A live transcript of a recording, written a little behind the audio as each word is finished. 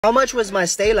How much was my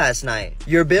stay last night?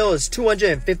 Your bill is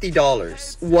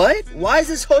 $250. What? Why is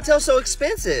this hotel so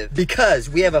expensive? Because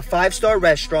we have a 5-star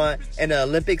restaurant and an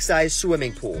Olympic-sized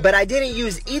swimming pool. But I didn't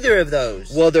use either of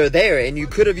those. Well, they're there and you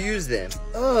could have used them.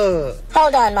 Ugh.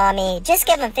 Hold on, Mommy. Just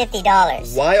give him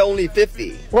 $50. Why only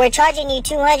 $50? We're charging you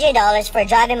 $200 for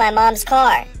driving my mom's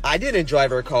car. I didn't drive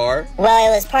her car.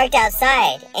 Well, it was parked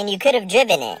outside, and you could have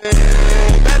driven it.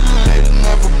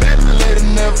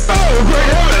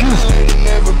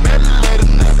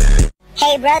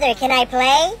 Hey, brother, can I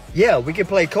play? Yeah, we can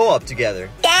play co-op together.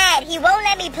 Dad, he won't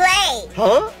let me play.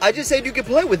 Huh? I just said you could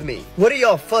play with me. What are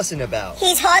y'all fussing about?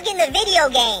 He's hogging the video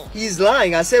game. He's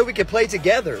lying. I said we could play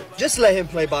together. Just let him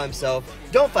play by himself.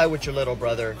 Don't fight with your little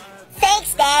brother.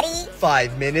 Thanks, Daddy.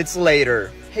 5 minutes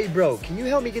later. Hey, bro, can you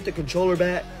help me get the controller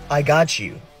back? I got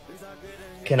you.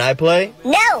 Can I play?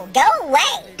 No, go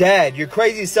away. Dad, your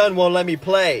crazy son won't let me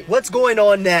play. What's going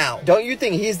on now? Don't you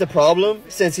think he's the problem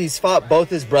since he's fought both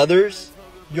his brothers?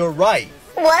 You're right.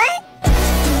 What?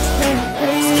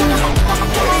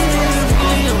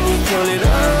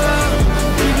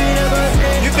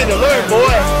 You finna learn,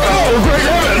 boy. Oh, great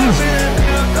heavens!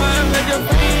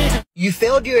 You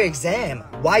failed your exam.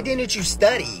 Why didn't you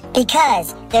study?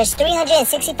 Because there's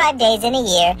 365 days in a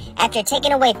year. After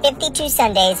taking away 52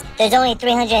 Sundays, there's only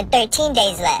 313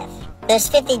 days left. There's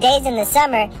 50 days in the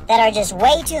summer that are just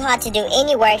way too hot to do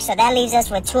any work, so that leaves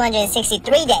us with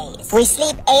 263 days. We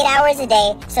sleep 8 hours a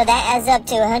day, so that adds up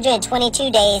to 122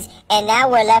 days, and now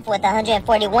we're left with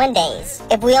 141 days.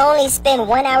 If we only spend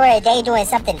 1 hour a day doing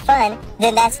something fun,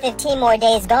 then that's 15 more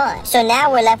days gone. So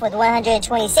now we're left with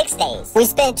 126 days. We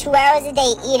spend 2 hours a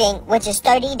day eating, which is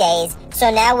 30 days,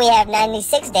 so now we have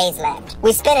 96 days left.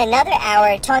 We spend another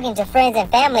hour talking to friends and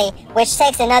family, which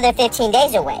takes another 15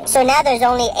 days away. So now there's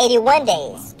only 81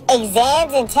 days.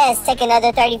 Exams and tests take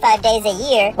another 35 days a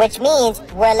year, which means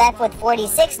we're left with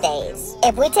 46 days.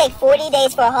 If we take 40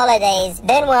 days for holidays,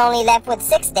 then we're only left with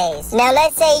 6 days. Now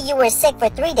let's say you were sick for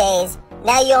 3 days.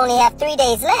 Now you only have 3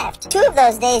 days left. 2 of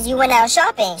those days you went out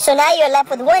shopping. So now you're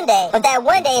left with 1 day. But that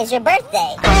 1 day is your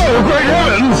birthday. Oh, great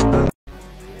heavens!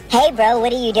 Hey bro,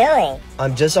 what are you doing?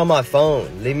 I'm just on my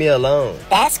phone. Leave me alone.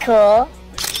 That's cool.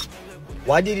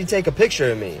 Why did you take a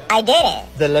picture of me? I didn't.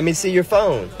 Then let me see your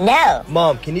phone. No.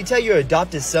 Mom, can you tell your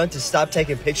adopted son to stop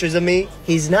taking pictures of me?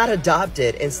 He's not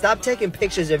adopted, and stop taking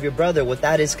pictures of your brother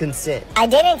without his consent. I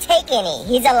didn't take any.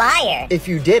 He's a liar. If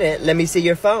you didn't, let me see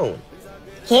your phone.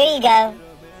 Here you go.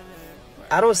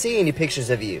 I don't see any pictures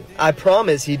of you. I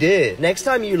promise he did. Next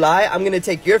time you lie, I'm gonna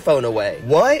take your phone away.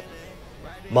 What?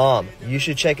 Mom, you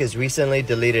should check his recently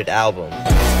deleted album.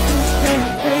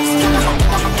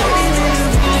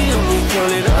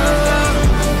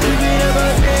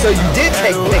 So you did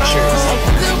take pictures.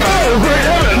 Oh, great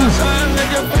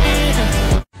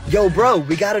heavens! Yo, bro,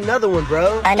 we got another one,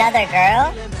 bro. Another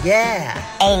girl? Yeah.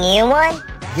 A new one?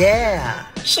 Yeah.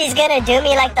 She's gonna do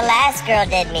me like the last girl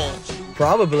did me.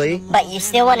 Probably. But you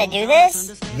still wanna do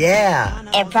this? Yeah.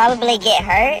 And probably get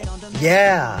hurt?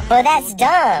 Yeah. But that's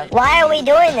dumb. Why are we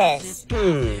doing this?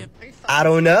 I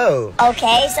don't know.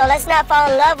 Okay, so let's not fall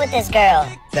in love with this girl.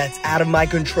 That's out of my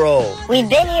control. We've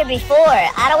been here before.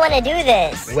 I don't want to do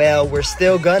this. Well, we're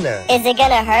still gonna. Is it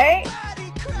gonna hurt?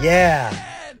 Yeah.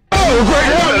 Oh, great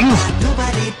heavens!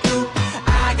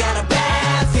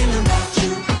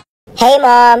 Hey,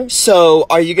 Mom. So,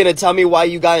 are you gonna tell me why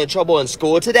you got in trouble in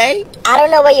school today? I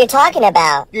don't know what you're talking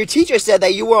about. Your teacher said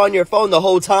that you were on your phone the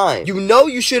whole time. You know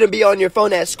you shouldn't be on your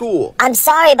phone at school. I'm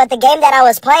sorry, but the game that I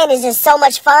was playing is just so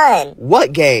much fun.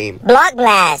 What game? Block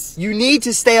Blast. You need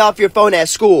to stay off your phone at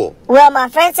school. Well, my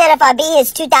friend said if I beat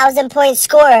his 2,000-point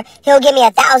score, he'll give me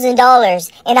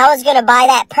 $1,000. And I was gonna buy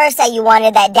that purse that you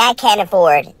wanted that Dad can't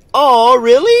afford. Oh,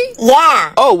 really?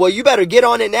 Yeah. Oh, well, you better get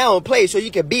on it now and play so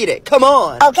you can beat it. Come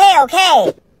on.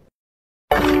 Okay.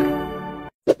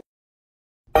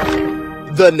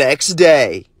 The next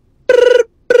day.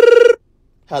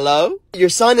 Hello? Your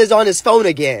son is on his phone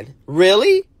again.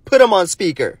 Really? Put him on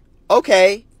speaker.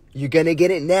 Okay. You're gonna get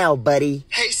it now, buddy.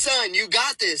 Hey, son, you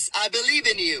got this. I believe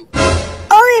in you.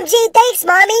 OMG, thanks,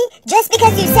 Mommy. Just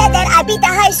because you said that, I beat the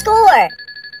high score.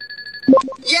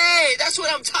 Yay, that's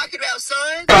what I'm talking about,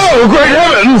 son. Oh, great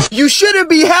heavens! You shouldn't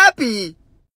be happy.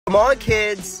 Come on,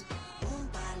 kids.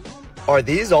 Are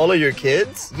these all of your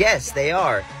kids? Yes, they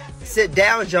are. Sit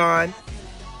down, John.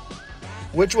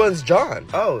 Which one's John?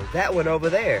 Oh, that one over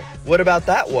there. What about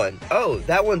that one? Oh,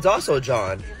 that one's also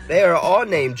John. They are all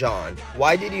named John.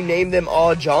 Why did you name them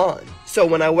all John? So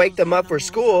when I wake them up for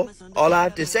school, all I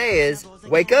have to say is,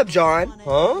 wake up, John.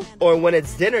 Huh? Or when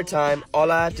it's dinner time,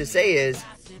 all I have to say is,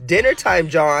 dinner time,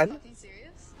 John.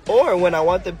 Or when I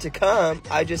want them to come,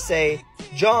 I just say,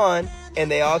 John, and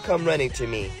they all come running to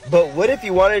me. But what if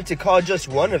you wanted to call just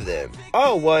one of them?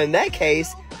 Oh, well, in that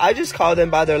case, I just call them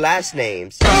by their last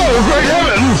names. Oh, great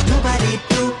heavens!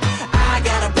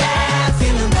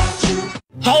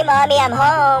 Hey, Mommy, I'm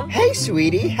home. Hey,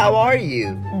 sweetie, how are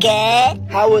you? Good.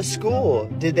 How was school?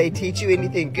 Did they teach you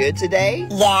anything good today?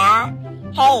 Yeah.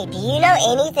 Hey, do you know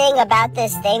anything about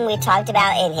this thing we talked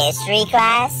about in history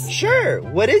class? Sure.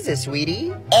 What is it,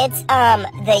 sweetie? It's,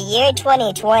 the year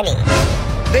 2020.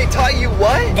 They taught you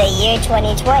what? The year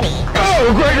 2020.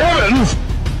 Oh, great heavens!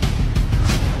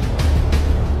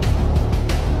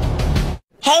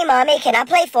 Hey, Mommy, can I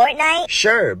play Fortnite?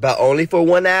 Sure, but only for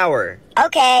 1 hour.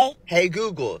 Okay. Hey,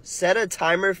 Google, set a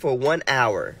timer for 1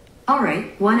 hour. All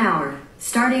right, 1 hour.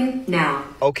 Starting now.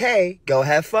 Okay, go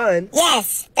have fun.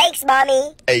 Yes, thanks,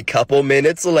 Mommy. A couple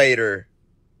minutes later.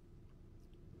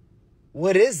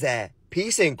 What is that?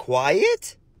 Peace and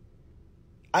quiet?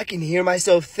 I can hear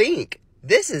myself think.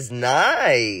 This is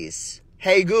nice.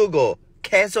 Hey, Google,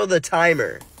 cancel the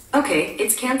timer. Okay,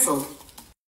 it's canceled.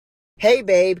 Hey,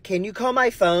 babe, can you call my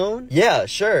phone? Yeah,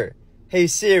 sure. Hey,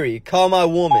 Siri, call my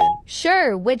woman.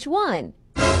 Sure, which one?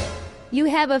 You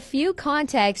have a few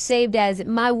contacts saved as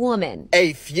my woman.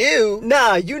 A few?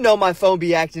 Nah, you know my phone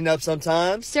be acting up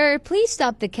sometimes. Sir, please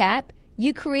stop the cap.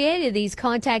 You created these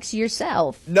contacts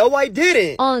yourself. No, I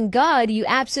didn't. On God, you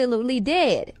absolutely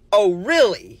did. Oh,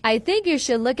 really? I think you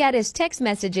should look at his text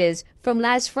messages from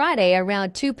last Friday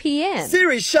around 2 p.m.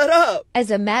 Siri, shut up. As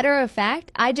a matter of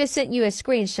fact, I just sent you a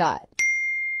screenshot.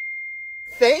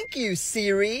 Thank you,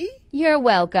 Siri. You're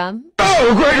welcome.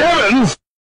 Oh, great heavens!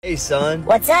 Hey, son.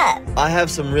 What's up? I have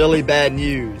some really bad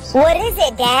news. What is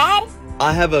it, Dad?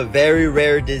 I have a very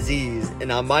rare disease,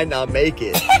 and I might not make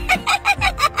it.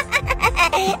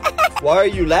 Why are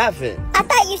you laughing? I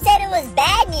thought you said it was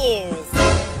bad news.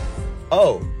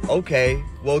 Oh, okay.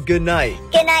 Well, good night.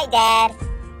 Good night, Dad.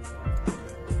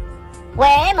 Where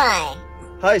am I?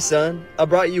 Hi, son. I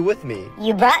brought you with me.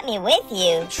 You brought me with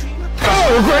you.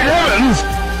 Oh, great heavens!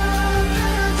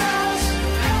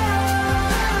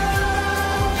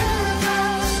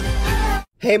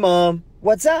 Hey, Mom.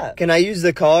 What's up? Can I use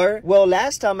the car? Well,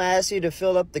 last time I asked you to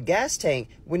fill up the gas tank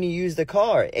when you used the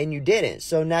car, and you didn't.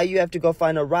 So now you have to go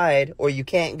find a ride, or you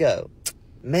can't go.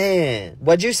 Man,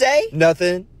 what'd you say?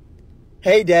 Nothing.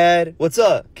 Hey, Dad. What's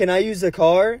up? Can I use the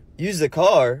car? Use the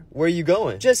car? Where are you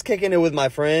going? Just kicking it with my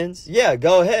friends. Yeah,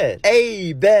 go ahead.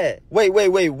 Hey, bet. Wait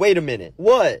a minute.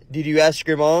 What? Did you ask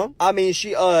your mom? I mean,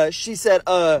 she said,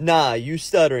 nah, you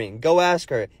stuttering. Go ask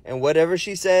her. And whatever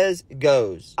she says,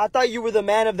 goes. I thought you were the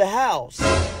man of the house.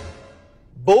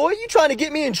 Boy, you trying to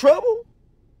get me in trouble?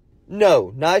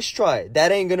 No, nice try.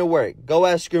 That ain't gonna work. Go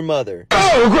ask your mother.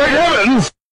 Oh, great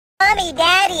heavens! Mommy,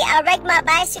 Daddy, I wrecked my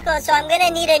bicycle, so I'm gonna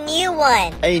need a new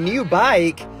one. A new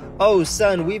bike? Oh,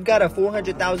 son, we've got a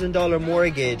 $400,000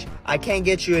 mortgage. I can't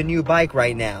get you a new bike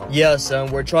right now. Yeah,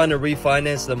 son, we're trying to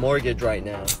refinance the mortgage right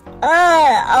now.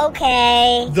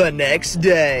 Okay. The next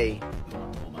day.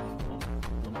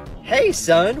 Hey,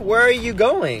 son, where are you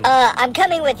going? I'm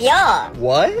coming with y'all.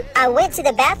 What? I went to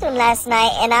the bathroom last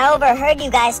night and I overheard you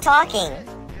guys talking.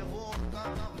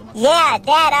 Yeah,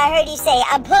 Dad, I heard you say,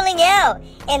 I'm pulling out.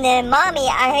 And then, Mommy,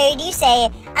 I heard you say,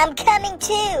 I'm coming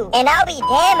too. And I'll be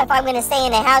damned if I'm going to stay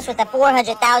in a house with a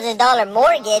 $400,000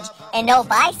 mortgage and no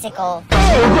bicycle.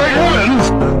 Oh, great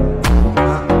heavens!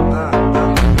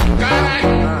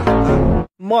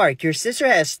 Mark, your sister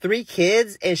has 3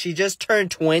 kids and she just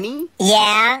turned 20?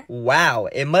 Yeah. Wow,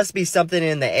 it must be something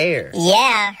in the air.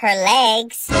 Yeah, her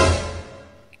legs.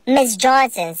 Miss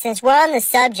Johnson, since we're on the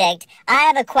subject, I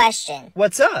have a question.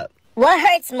 What's up? What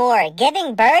hurts more,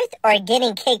 giving birth or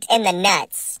getting kicked in the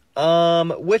nuts?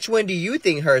 Which one do you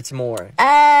think hurts more?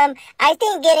 I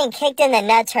think getting kicked in the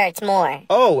nuts hurts more.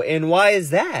 Oh, and why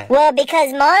is that? Well,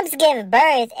 because moms give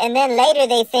birth and then later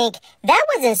they think, that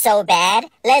wasn't so bad,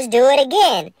 let's do it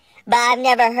again. But I've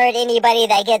never heard anybody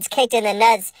that gets kicked in the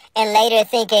nuts and later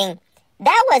thinking,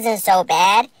 that wasn't so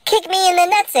bad, kick me in the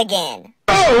nuts again.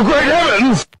 Oh, great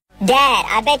heavens! Dad,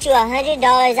 I bet you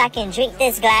 $100 I can drink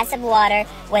this glass of water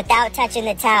without touching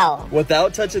the towel.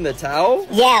 Without touching the towel?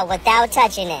 Yeah, without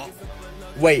touching it.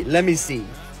 Wait, let me see.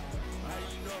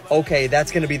 Okay,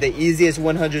 that's gonna be the easiest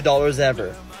 $100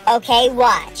 ever. Okay,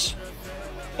 watch.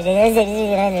 Okay,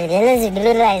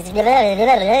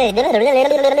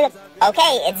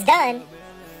 it's done.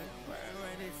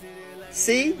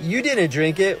 See? You didn't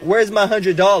drink it. Where's my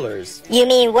 $100? You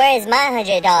mean, where's my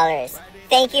 $100?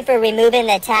 Thank you for removing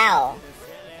the towel.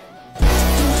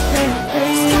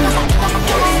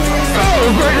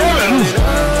 Oh, great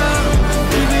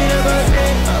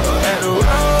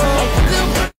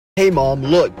heavens! Hey, Mom,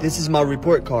 look, this is my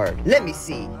report card. Let me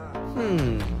see.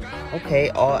 Okay,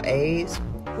 all A's.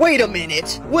 Wait a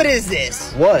minute. What is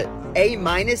this? What? A-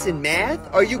 in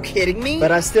math? Are you kidding me?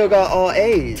 But I still got all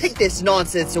A's. Take this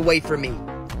nonsense away from me.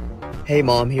 Hey,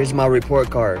 Mom, here's my report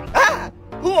card. Ah!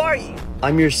 Who are you?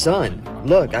 I'm your son.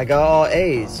 Look, I got all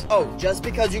A's. Oh, just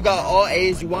because you got all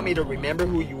A's, you want me to remember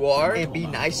who you are and be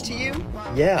nice to you?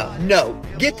 Yeah. No,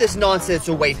 get this nonsense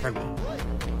away from me.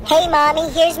 Hey, Mommy,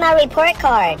 here's my report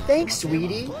card. Thanks,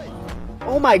 sweetie.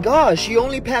 Oh my gosh, you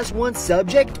only passed one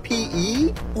subject,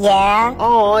 PE? Yeah.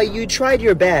 Aw, you tried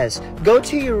your best. Go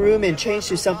to your room and change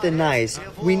to something nice.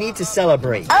 We need to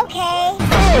celebrate. Okay.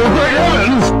 Oh, great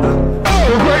heavens!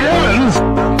 Oh, great heavens!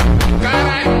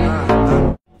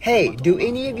 Hey, do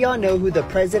any of y'all know who the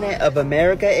President of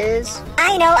America is?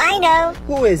 I know.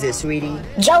 Who is it, sweetie?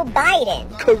 Joe Biden.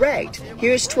 Correct.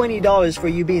 Here's $20 for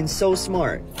you being so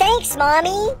smart. Thanks,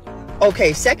 Mommy.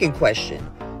 Okay, second question.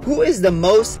 Who is the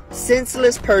most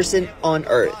senseless person on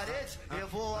Earth?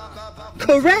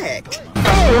 Correct. Oh,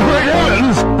 great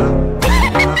heavens!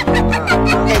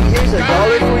 And here's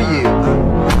 $1 for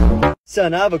you.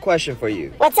 Son, I have a question for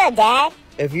you. What's up, Dad?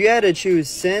 If you had to choose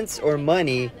sense or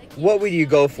money, what would you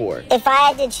go for? If I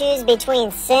had to choose between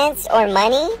sense or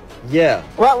money, Yeah.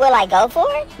 what will I go for?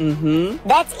 Mm-hmm.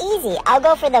 That's easy. I'll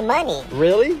go for the money.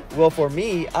 Really? Well, for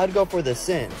me, I'd go for the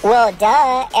sense. Well,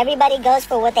 duh. Everybody goes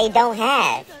for what they don't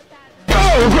have.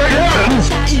 Oh, great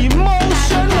heavens!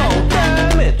 Emotional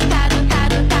damage.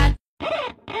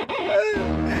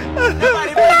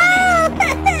 Everybody pray for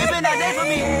me. It's been that day for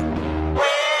me.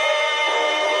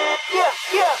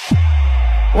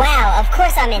 Wow, of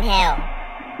course I'm in hell.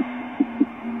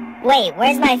 Wait,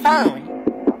 where's my phone?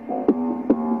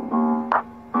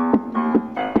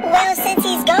 Well, since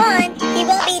he's gone, he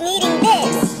won't be needing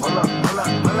this.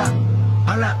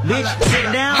 Bitch, sit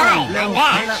down. Hi, I'm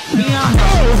back.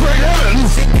 Oh, great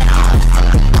heavens!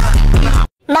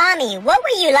 Mommy, what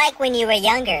were you like when you were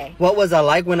younger? What was I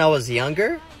like when I was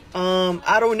younger?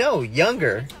 I don't know,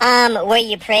 younger. Were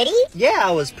you pretty? Yeah,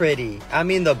 I was pretty. I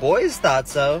mean, the boys thought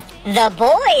so. The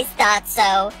boys thought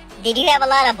so. Did you have a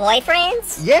lot of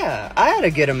boyfriends? Yeah, I had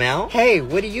a good amount. Hey,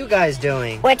 what are you guys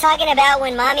doing? We're talking about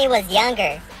when Mommy was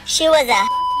younger. She was a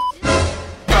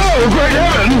Oh, great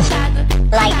heavens!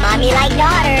 like Mommy, like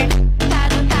daughter.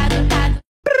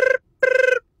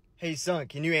 Hey, son,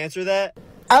 can you answer that?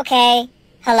 Okay.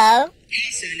 Hello?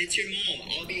 Hey, son, it's your mom.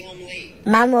 I'll be home late.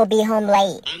 Mom will be home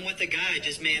late. I'm with the guy I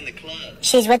just met in the club.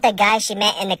 She's with the guy she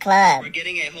met in the club. We're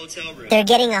getting a hotel room. They're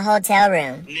getting a hotel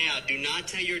room. Now, do not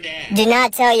tell your dad. Do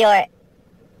not tell your...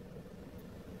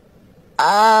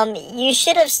 you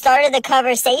should have started the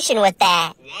conversation with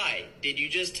that. Why? Did you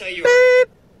just tell your...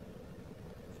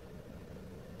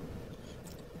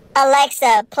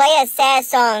 Alexa, play a sad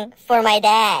song for my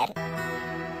dad.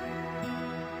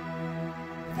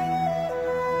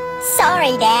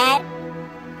 Sorry, Dad.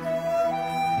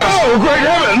 Oh, great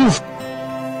heavens!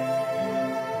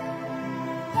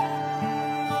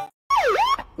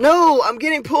 No, I'm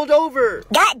getting pulled over.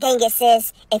 God dang it,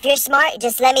 sis. If you're smart,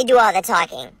 just let me do all the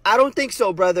talking. I don't think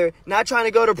so, brother. Not trying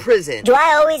to go to prison. Do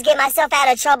I always get myself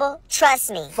out of trouble? Trust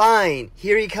me. Fine,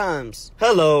 here he comes.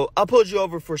 Hello, I pulled you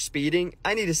over for speeding.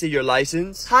 I need to see your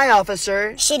license. Hi,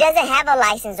 officer. She doesn't have a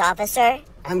license, officer.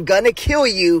 I'm gonna kill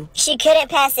you. She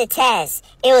couldn't pass the test.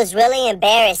 It was really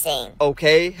embarrassing.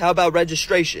 Okay, how about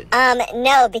registration?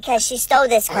 No, because she stole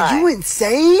this car. Are you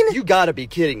insane? You gotta be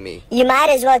kidding me. You might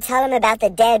as well tell him about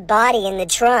the dead body in the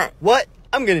trunk. What?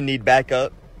 I'm gonna need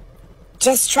backup.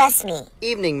 Just trust me.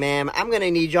 Evening, ma'am. I'm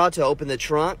gonna need y'all to open the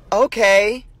trunk.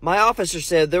 Okay. My officer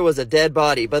said there was a dead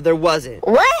body, but there wasn't.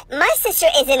 What? My sister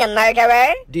isn't a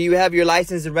murderer. Do you have your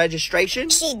license and registration?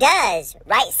 She does.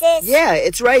 Right, sis? Yeah,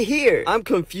 it's right here. I'm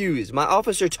confused. My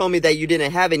officer told me that you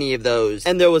didn't have any of those,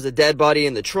 and there was a dead body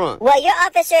in the trunk. Well, your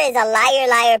officer is a liar,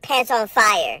 liar, pants on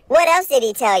fire. What else did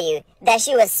he tell you? That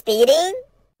she was speeding?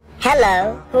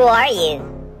 Hello, who are you?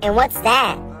 And what's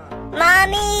that?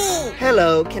 Mommy!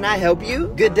 Hello, can I help you?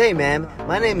 Good day, ma'am.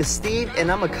 My name is Steve,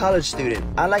 and I'm a college student.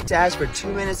 I'd like to ask for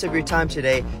 2 minutes of your time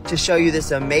today to show you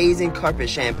this amazing carpet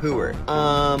shampooer.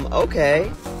 Okay.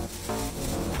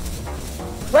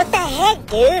 What the heck,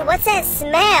 dude? What's that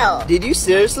smell? Did you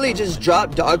seriously just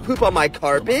drop dog poop on my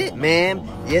carpet? Ma'am,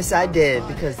 yes I did,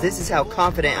 because this is how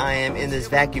confident I am in this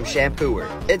vacuum shampooer.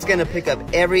 It's gonna pick up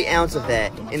every ounce of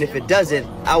that, and if it doesn't,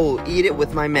 I will eat it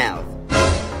with my mouth.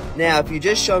 Now, if you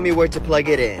just show me where to plug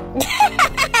it in.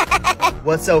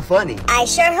 What's so funny? I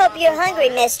sure hope you're hungry,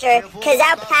 mister, because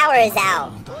our power is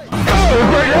out. Oh,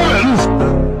 great heavens!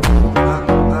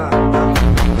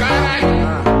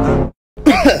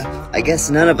 I I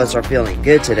guess none of us are feeling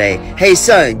good today. Hey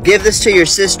son, give this to your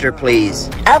sister,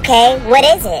 please. Okay, what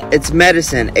is it? It's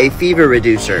medicine, a fever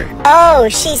reducer. Oh,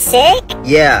 she's sick?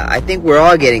 Yeah, I think we're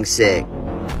all getting sick.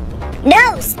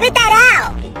 No, spit that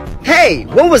out! Hey,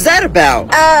 what was that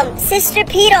about? Sister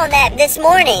peed on that this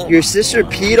morning. Your sister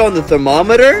peed on the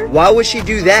thermometer? Why would she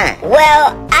do that?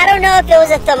 Well, I don't know if it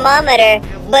was a thermometer,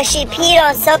 but she peed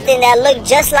on something that looked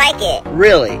just like it.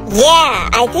 Really? Yeah,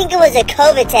 I think it was a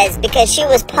COVID test because she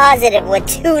was positive with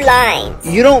 2 lines.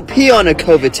 You don't pee on a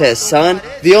COVID test, son.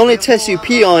 The only test you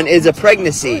pee on is a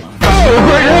pregnancy. Oh,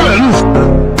 great heavens!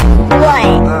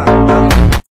 What?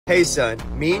 Hey son,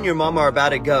 me and your mama are about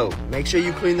to go. Make sure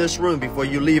you clean this room before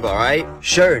you leave, alright?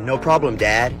 Sure, no problem,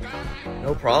 Dad.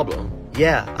 No problem.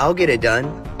 Yeah, I'll get it done.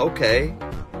 Okay.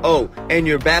 Oh, and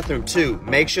your bathroom too.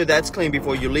 Make sure that's clean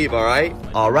before you leave, alright?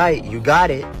 Alright, you got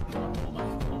it.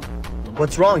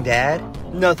 What's wrong, Dad?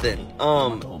 Nothing.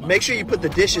 Make sure you put the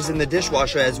dishes in the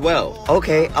dishwasher as well.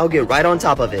 Okay, I'll get right on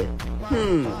top of it.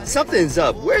 Something's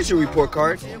up. Where's your report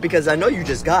card? Because I know you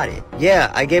just got it. Yeah,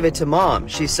 I gave it to Mom.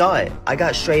 She saw it. I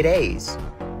got straight A's.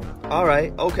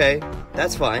 Alright, okay.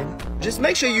 That's fine. Just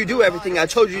make sure you do everything I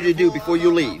told you to do before you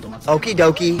leave. Okie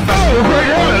dokie. Oh, great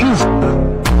heavens!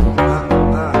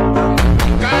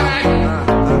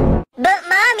 But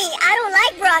Mommy, I don't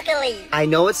like broccoli. I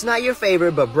know it's not your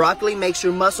favorite, but broccoli makes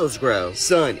your muscles grow.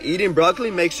 Son, eating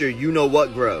broccoli makes your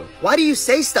you-know-what grow. Why do you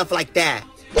say stuff like that?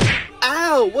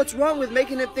 Ow! What's wrong with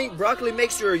making him think broccoli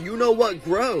makes your you-know-what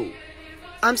grow?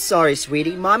 I'm sorry,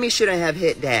 sweetie. Mommy shouldn't have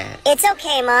hit Dad. It's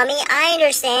okay, Mommy. I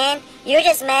understand. You're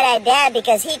just mad at Dad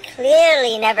because he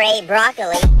clearly never ate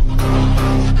broccoli.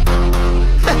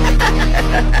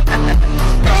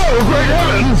 Oh, great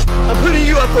heavens! I'm putting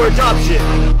you up for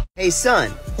adoption. Hey,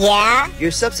 son. Yeah?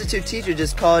 Your substitute teacher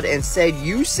just called and said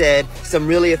you said some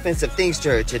really offensive things to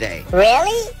her today.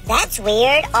 Really? That's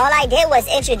weird. All I did was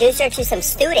introduce her to some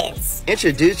students.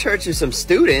 Introduce her to some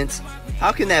students?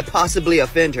 How can that possibly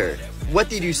offend her? What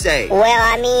did you say? Well,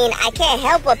 I mean, I can't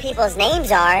help what people's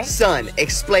names are. Son,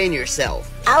 explain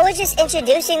yourself. I was just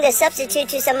introducing the substitute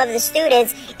to some of the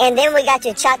students, and then we got to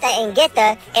Chata and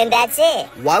Gita, and that's it.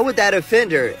 Why would that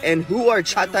offend her? And who are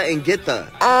Chata and Gita?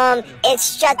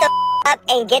 It's shut the up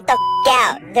and get the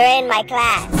out. They're in my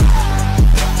class.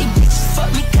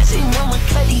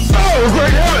 Oh,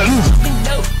 great heavens!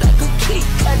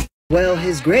 Well,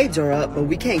 his grades are up, but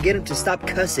we can't get him to stop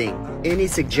cussing. Any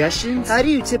suggestions? How do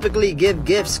you typically give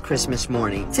gifts Christmas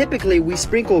morning? Typically, we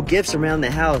sprinkle gifts around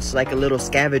the house like a little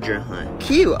scavenger hunt.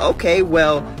 Cute. Okay,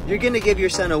 well, you're gonna give your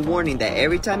son a warning that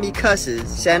every time he cusses,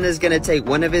 Santa's gonna take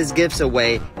one of his gifts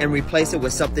away and replace it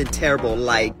with something terrible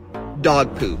like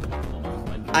dog poop.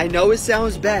 I know it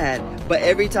sounds bad, but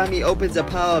every time he opens a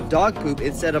pile of dog poop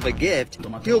instead of a gift,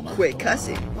 he'll quit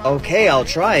cussing. Okay, I'll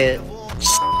try it.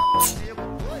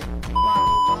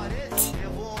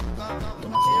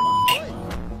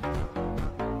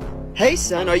 Hey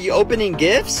son, are you opening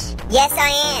gifts? Yes, I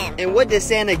am. And what did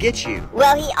Santa get you?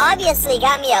 Well, he obviously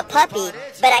got me a puppy,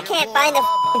 but I can't find the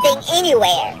thing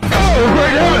anywhere. Oh,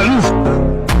 great heavens!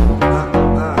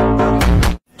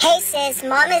 Hey sis,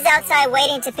 Mom is outside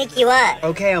waiting to pick you up.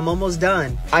 Okay, I'm almost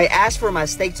done. I asked for my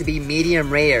steak to be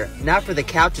medium rare, not for the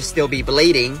cow to still be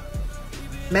bleeding.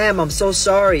 Ma'am, I'm so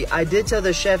sorry. I did tell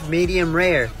the chef medium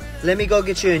rare. Let me go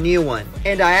get you a new one.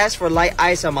 And I asked for light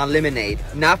ice on my lemonade,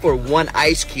 not for 1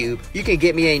 ice cube. You can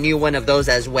get me a new one of those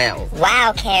as well.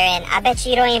 Wow, Karen, I bet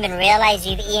you don't even realize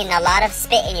you've eaten a lot of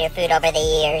spit in your food over the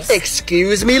years.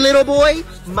 Excuse me, little boy?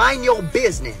 Mind your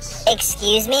business.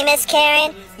 Excuse me, Miss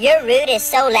Karen? Your rude is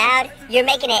so loud, you're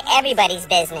making it everybody's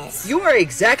business. You are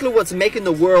exactly what's making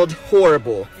the world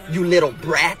horrible, you little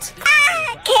brat.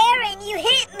 Ah, Karen, you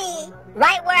hit me!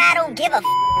 Right where I don't give a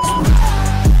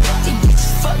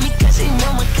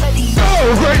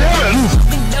Oh, great heavens!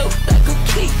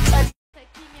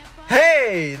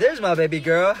 Hey, there's my baby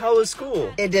girl. How was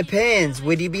school? It depends.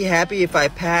 Would you be happy if I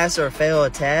pass or fail a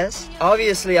test?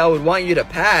 Obviously, I would want you to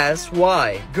pass.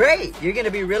 Why? Great. You're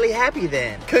gonna be really happy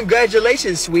then.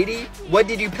 Congratulations, sweetie. What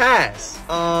did you pass?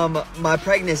 My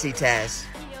pregnancy test.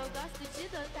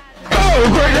 Oh,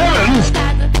 great heavens!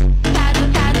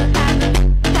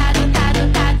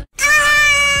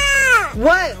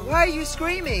 What? Why are you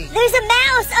screaming? There's a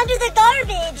mouse under the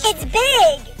garbage. It's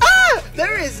big. Ah!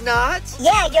 There is not.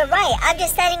 Yeah, you're right. I'm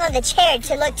just standing on the chair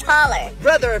to look taller.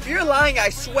 Brother, if you're lying, I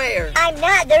swear. I'm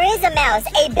not. There is a mouse.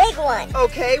 A big one.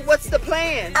 Okay, what's the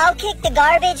plan? I'll kick the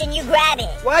garbage and you grab it.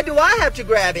 Why do I have to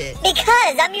grab it?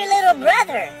 Because I'm your little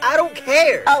brother. I don't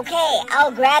care. Okay,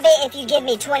 I'll grab it if you give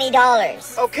me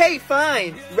 $20. Okay,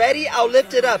 fine. Ready? I'll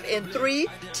lift it up in 3,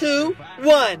 2,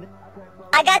 1.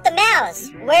 I got the mouse.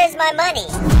 Where's my money?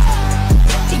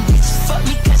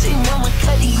 Sorry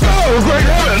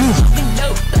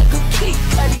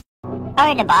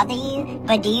to bother you,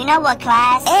 but do you know what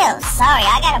class? Ew, sorry,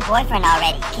 I got a boyfriend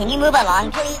already. Can you move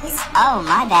along, please? Oh,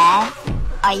 my bad.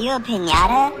 Are you a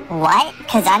piñata? What?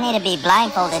 Cause I need to be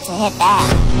blindfolded to hit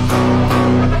that.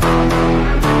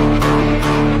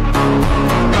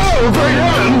 Oh, great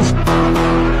heavens!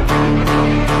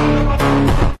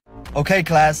 Okay,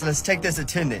 class, let's take this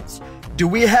attendance. Do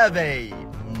we have a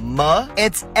Ma?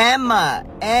 It's Emma.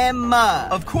 Emma.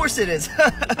 Of course it is.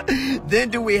 Then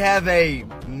do we have a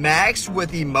Max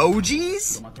with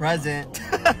emojis? Present.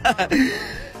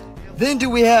 Then do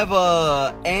we have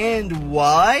a and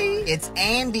why? It's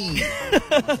Andy.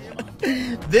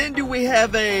 Then do we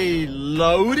have a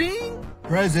loading?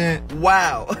 Present.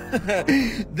 Wow.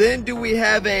 Then do we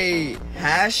have a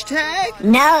hashtag?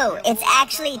 No, it's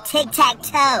actually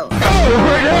tic-tac-toe. Oh,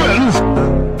 great heavens!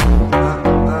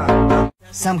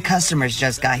 Some customers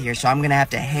just got here, so I'm gonna have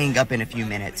to hang up in a few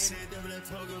minutes.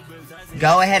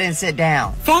 Go ahead and sit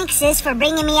down. Thanks, sis, for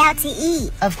bringing me out to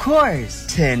eat. Of course.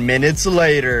 10 minutes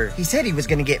later. He said he was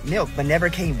gonna get milk, but never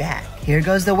came back. Here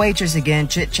goes the waitress again,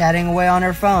 chit-chatting away on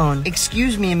her phone.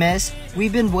 Excuse me, miss.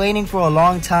 We've been waiting for a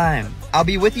long time. I'll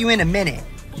be with you in a minute.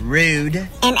 Rude.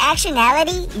 In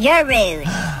actuality, you're rude.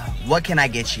 What can I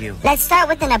get you? Let's start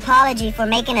with an apology for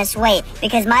making us wait,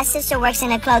 because my sister works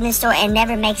in a clothing store and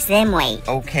never makes them wait.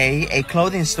 Okay, a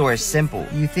clothing store is simple.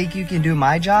 You think you can do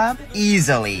my job?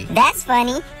 Easily. That's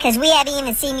funny, because we haven't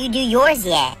even seen you do yours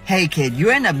yet. Hey kid,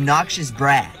 you're an obnoxious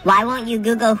brat. Why won't you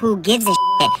Google who gives a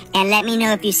shit and let me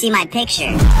know if you see my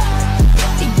picture?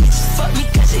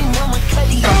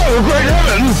 Oh, great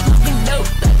heavens!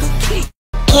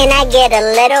 Can I get a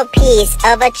little piece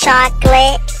of a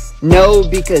chocolate? No,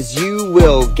 because you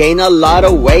will gain a lot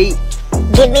of weight.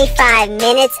 Give me 5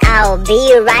 minutes, I'll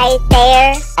be right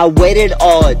there. I waited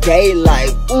all day like,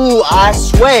 ooh, I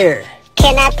swear.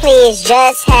 Can I please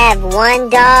just have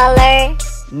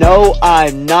 $1? No,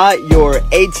 I'm not your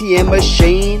ATM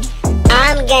machine.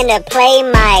 I'm gonna play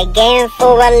my game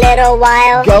for a little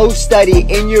while. Go study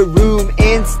in your room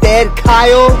instead,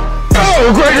 Kyle.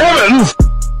 Oh, great heavens!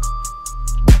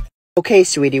 Okay,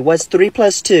 sweetie, what's 3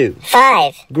 plus 2?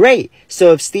 5. Great.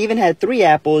 So if Steven had 3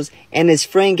 apples and his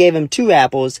friend gave him 2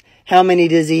 apples, how many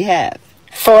does he have?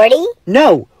 40?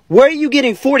 No. Where are you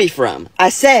getting 40 from? I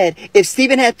said if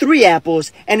Steven had 3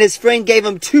 apples and his friend gave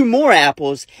him 2 more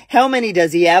apples, how many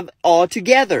does he have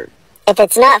altogether? If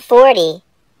it's not 40,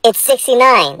 it's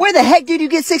 69. Where the heck did you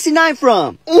get 69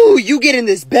 from? Ooh, you getting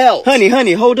this belt.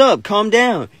 Honey, hold up. Calm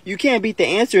down. You can't beat the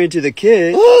answer into the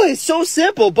kid. Ooh, it's so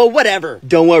simple, but whatever.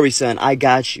 Don't worry, son. I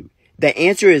got you. The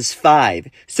answer is 5.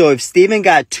 So if Steven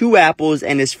got 2 apples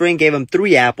and his friend gave him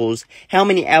 3 apples, how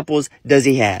many apples does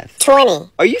he have?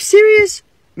 20. Are you serious?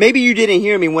 Maybe you didn't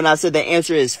hear me when I said the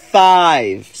answer is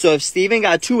 5. So if Steven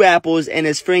got 2 apples and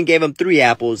his friend gave him 3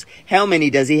 apples, how many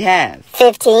does he have?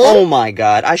 15. Oh my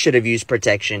God, I should have used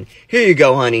protection. Here you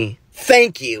go, honey.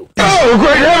 Thank you. Oh,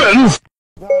 great heavens!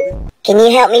 Can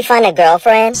you help me find a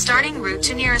girlfriend? Starting route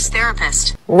to nearest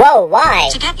therapist. Whoa, why?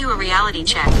 To get you a reality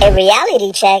check. A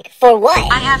reality check? For what?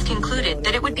 I have concluded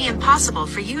that it would be impossible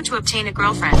for you to obtain a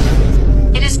girlfriend.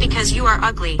 It is because you are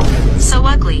ugly. So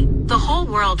ugly, the whole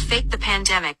world faked the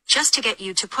pandemic just to get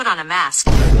you to put on a mask.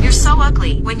 You're so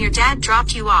ugly, when your dad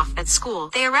dropped you off at school,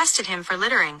 they arrested him for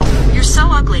littering. You're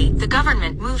so ugly, the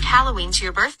government moved Halloween to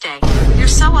your birthday. You're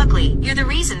so ugly, you're the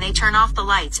reason they turn off the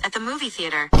lights at the movie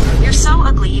theater. You're so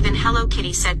ugly, even Hello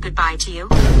Kitty said goodbye to you.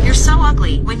 You're so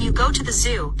ugly, when you go to the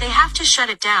zoo, they have to shut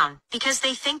it down, because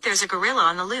they think there's a gorilla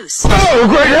on the loose. Oh,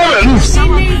 great heavens! You're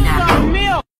so ugly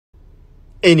now.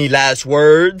 Any last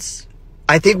words?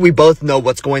 I think we both know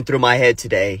what's going through my head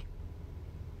today.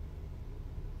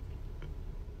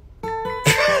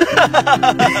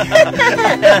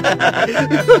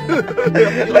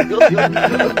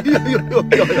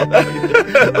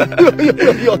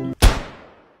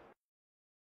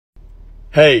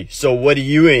 Hey, so what are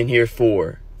you in here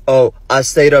for? Oh, I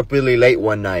stayed up really late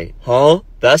one night. Huh?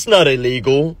 That's not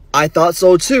illegal. I thought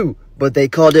so too, but they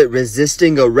called it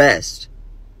resisting arrest.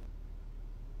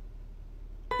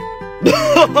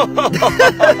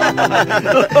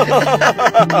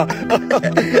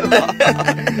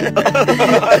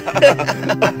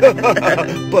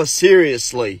 But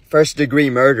seriously,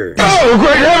 1st-degree murder. Oh,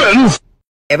 great heavens!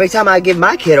 Every time I give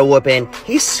my kid a whooping,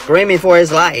 he's screaming for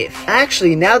his life.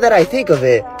 Actually, now that I think of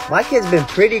it, my kid's been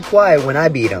pretty quiet when I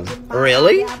beat him.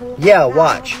 Really? Yeah,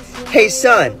 watch. Hey,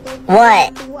 son.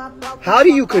 What? How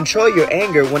do you control your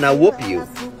anger when I whoop you?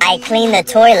 I clean the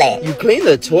toilet. You clean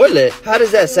the toilet? How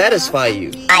does that satisfy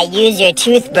you? I use your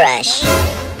toothbrush.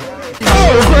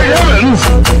 Oh, great heavens!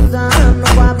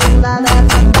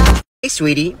 Hey,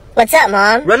 sweetie. What's up,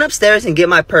 Mom? Run upstairs and get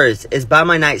my purse. It's by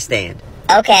my nightstand.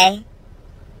 Okay.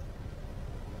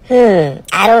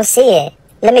 I don't see it.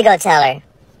 Let me go tell her.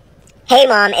 Hey,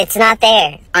 Mom, it's not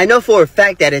there. I know for a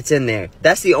fact that it's in there.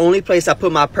 That's the only place I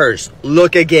put my purse.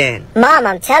 Look again. Mom,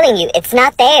 I'm telling you, it's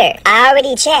not there. I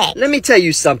already checked. Let me tell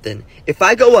you something. If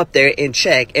I go up there and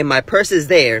check and my purse is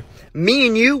there, me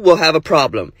and you will have a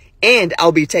problem. And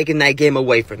I'll be taking that game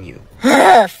away from you.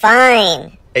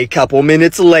 Fine. A couple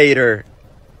minutes later.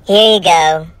 Here you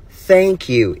go. Thank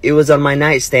you. It was on my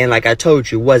nightstand like I told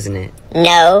you, wasn't it?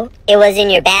 No, it was in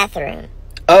your bathroom.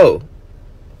 Oh.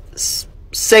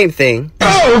 Same thing.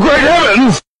 Oh, great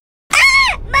heavens!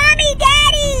 Ah! Mommy,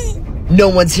 Daddy! No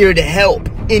one's here to help.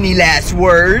 Any last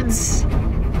words?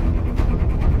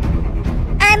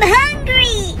 I'm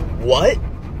hungry! What?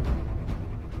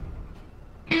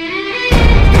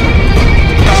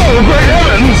 Oh, great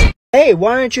heavens! Hey,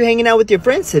 why aren't you hanging out with your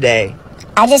friends today?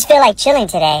 I just feel like chilling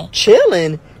today.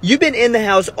 Chilling? You've been in the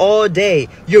house all day.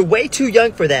 You're way too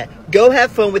young for that. Go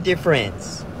have fun with your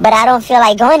friends. But I don't feel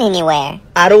like going anywhere.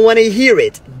 I don't want to hear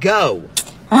it. Go.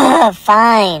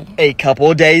 Fine. A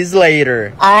couple days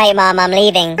later. Alright, Mom, I'm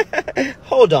leaving.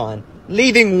 Hold on.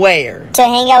 Leaving where? To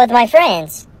hang out with my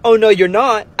friends. Oh, no, you're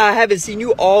not. I haven't seen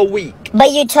you all week.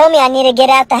 But you told me I need to get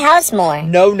out the house more.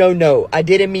 No. I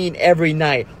didn't mean every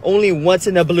night. Only once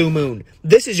in a blue moon.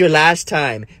 This is your last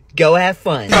time. Go have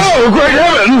fun. Oh, great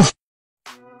heavens!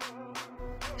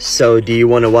 So, do you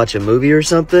want to watch a movie or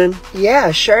something?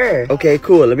 Yeah, sure. Okay,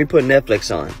 cool. Let me put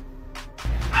Netflix on.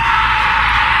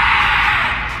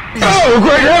 Oh,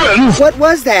 great heavens! What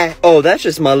was that? Oh, that's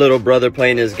just my little brother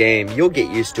playing his game. You'll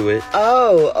get used to it.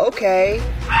 Oh, okay.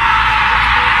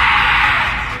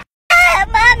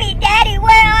 Mommy, Daddy,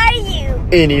 where are you?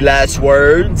 Any last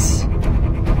words?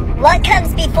 What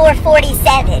comes before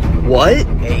 47? What?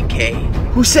 AK.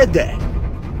 Who said that?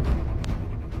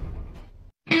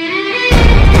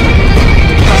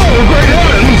 Oh, great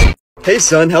heavens! Hey,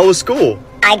 son, how was school?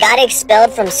 I got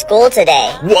expelled from school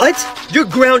today. What? You're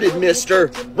grounded, mister.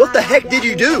 What the heck did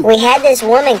you do? We had this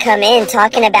woman come in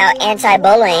talking about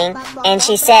anti-bullying, and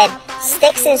she said,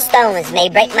 "Sticks and stones may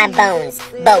break my bones,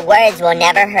 but words will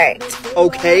never hurt."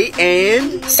 Okay,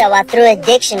 and? So I threw a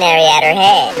dictionary at her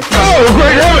head. Oh,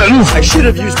 great heavens! I should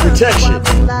have used protection.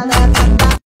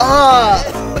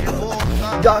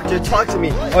 Doctor, talk to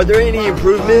me. Are there any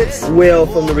improvements? Well,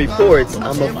 from the reports,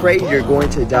 I'm afraid you're going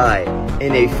to die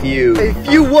in a few... A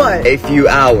few what? A few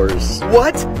hours.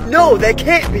 What? No, that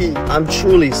can't be. I'm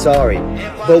truly sorry.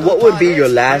 But what would be your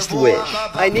last wish?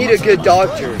 I need a good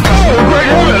doctor. Oh, great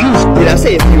heavens! Did I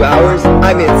say a few hours?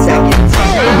 I meant seconds.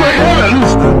 Oh, great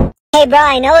heavens! Hey bro,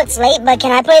 I know it's late, but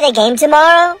can I play the game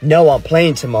tomorrow? No, I'm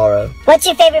playing tomorrow. What's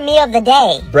your favorite meal of the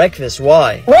day? Breakfast,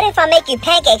 why? What if I make you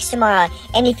pancakes tomorrow,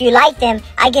 and if you like them,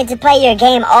 I get to play your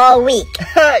game all week?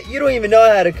 You don't even know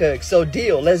how to cook, so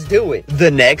deal, let's do it.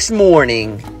 The next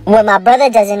morning. What my brother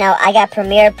doesn't know, I got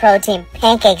Premier Protein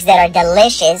pancakes that are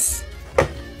delicious.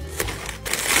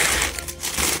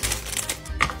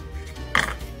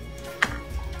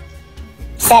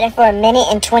 Set it for a minute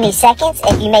and 20 seconds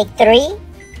if you make 3.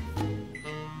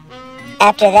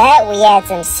 After that, we add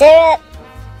some syrup.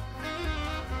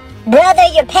 Brother,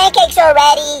 your pancakes are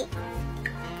ready.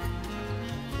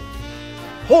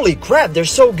 Holy crap, they're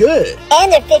so good.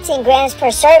 And they're 15 grams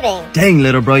per serving. Dang,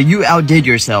 little bro, you outdid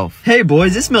yourself. Hey,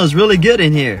 boys, this smells really good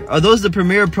in here. Are those the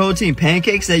Premier Protein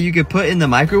pancakes that you could put in the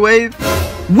microwave?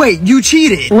 Wait, you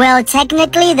cheated. Well,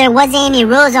 technically, there wasn't any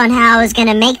rules on how I was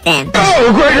gonna make them.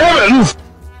 Oh, great heavens!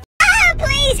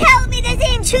 Please help me, there's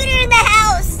an intruder in the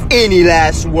house. Any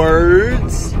last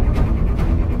words?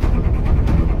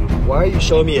 Why are you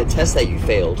showing me a test that you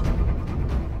failed?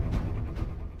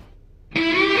 Oh,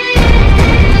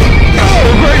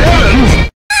 great heavens!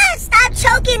 Stop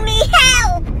choking me,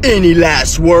 help! Any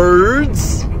last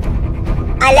words?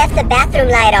 I left the bathroom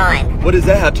light on. What does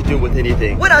that have to do with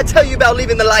anything? What'd I tell you about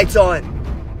leaving the lights on?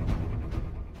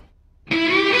 Oh,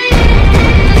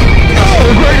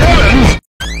 great heavens!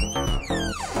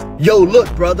 Yo, look,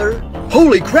 brother.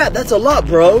 Holy crap, that's a lot,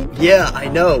 bro. Yeah, I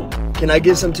know. Can I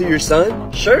give some to your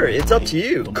son? Sure, it's up to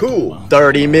you. Cool.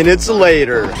 30 minutes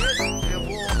later.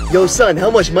 Yo, son, how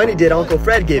much money did Uncle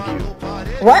Fred give you?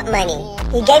 What money?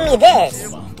 He gave me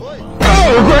this.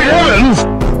 Oh, great heavens!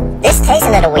 This tastes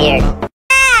a little weird.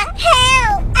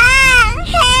 Help!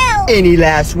 Help! Any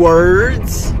last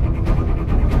words?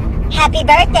 Happy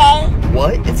birthday!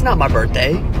 What? It's not my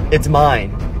birthday. It's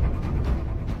mine.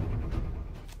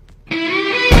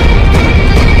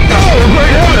 Oh, great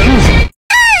heavens!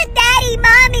 Daddy,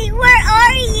 Mommy, where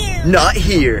are you? Not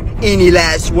here. Any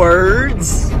last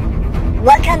words?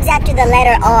 what comes after the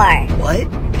letter R? What?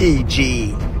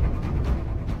 PG.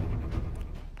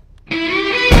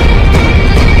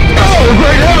 Oh,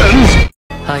 great heavens!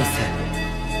 アイス、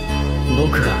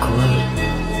僕が怖い。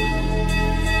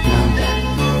なんで？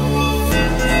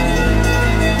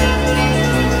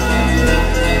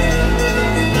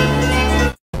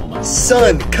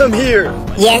 Son, come here.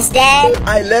 Yes, Dad?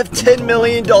 I left $10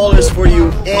 million for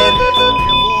you, and...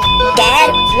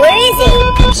 Dad, where is he?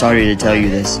 I'm sorry to tell you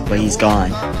this, but he's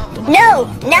gone. No,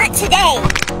 not today.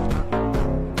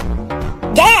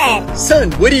 Dad,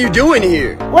 Son, what are you doing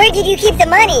here? where did you keep the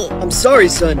money? I'm sorry,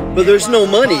 son, but there's no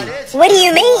money. What do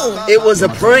you mean? It was a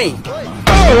prank.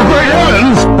 Oh, great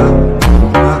heavens!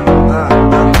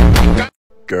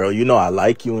 Girl, you know I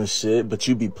like you and shit, but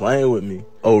you be playing with me.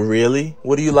 Oh, really?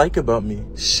 What do you like about me?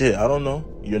 Shit, I don't know.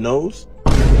 Your nose?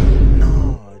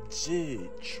 Nah, jit,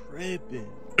 tripping.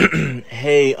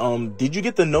 Hey, did you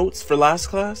get the notes for last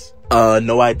class?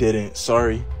 No, I didn't.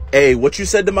 Sorry. Hey, what you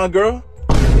said to my girl?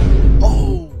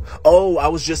 Oh, I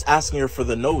was just asking her for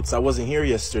the notes. I wasn't here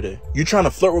yesterday. You trying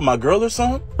to flirt with my girl or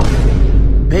something?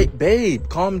 Babe,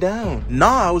 calm down.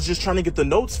 Nah, I was just trying to get the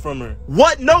notes from her.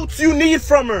 What notes you need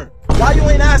from her? Why you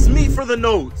ain't ask me for the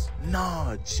notes?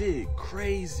 Nah, jig,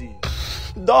 crazy.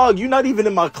 Dog, you not even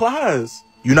in my class.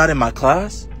 You not in my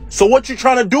class? So what you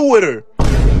trying to do with her?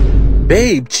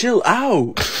 Babe, chill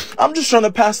out. I'm just trying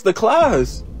to pass the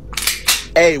class.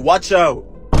 Hey, watch out.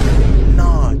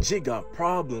 Nah, jig got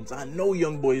problems. I know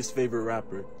Youngboy's favorite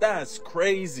rapper. That's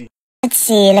crazy. Let's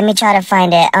see, let me try to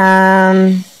find it.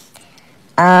 Come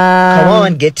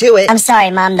on, get to it. I'm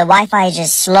sorry, Mom, the Wi-Fi is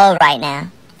just slow right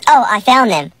now. Oh, I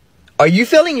found them. Are you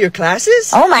failing your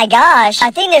classes? Oh my gosh,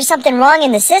 I think there's something wrong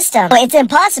in the system. It's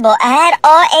impossible. I had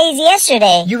all A's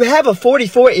yesterday. You have a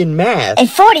 44 in math. A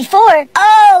 44?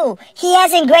 Oh, he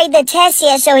hasn't graded the test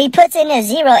yet, so he puts in a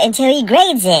 0 until he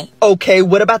grades it. Okay,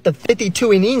 what about the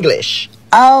 52 in English?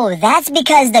 Oh, that's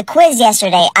because the quiz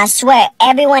yesterday, I swear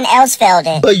everyone else failed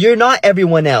it. But you're not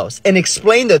everyone else. And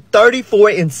explain the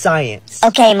 34 in science.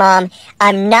 Okay, Mom,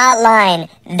 I'm not lying.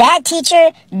 That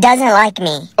teacher doesn't like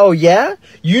me. Oh, yeah?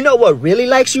 You know what really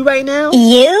likes you right now?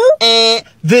 You?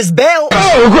 This bell.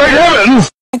 Oh, great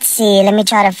heavens! Let's see, let me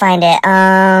try to find it.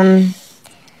 Come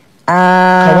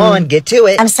on, get to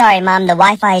it. I'm sorry, Mom, the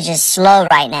Wi-Fi is just slow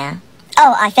right now.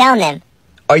 Oh, I found them.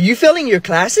 Are you failing your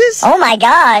classes? Oh my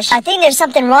gosh, I think there's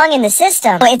something wrong in the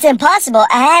system. It's impossible.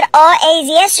 I had all A's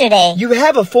yesterday. You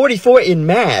have a 44 in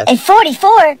math. A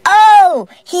 44? Oh,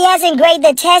 he hasn't graded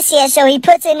the test yet, so he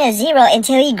puts in a 0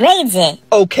 until he grades it.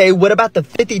 Okay, what about the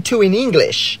 52 in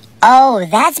English? Oh,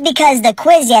 that's because the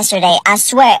quiz yesterday, I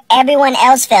swear everyone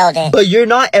else failed it. But you're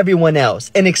not everyone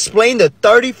else. And explain the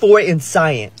 34 in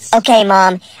science. Okay,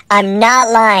 Mom, I'm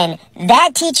not lying.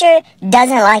 That teacher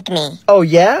doesn't like me. Oh,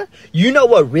 yeah? You know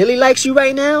what really likes you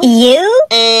right now? You?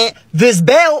 This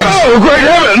bell. Oh, great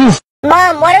heavens!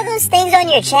 Mom, what are those things on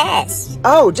your chest?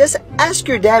 Oh, just ask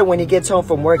your dad when he gets home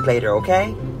from work later,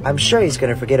 okay? I'm sure he's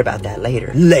gonna forget about that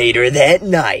later. Later that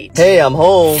night. Hey, I'm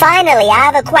home. Finally, I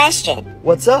have a question.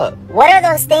 What's up? What are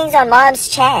those things on Mom's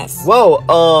chest?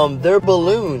 Whoa, they're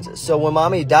balloons. So when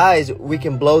mommy dies, we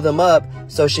can blow them up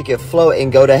so she can float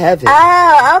and go to heaven.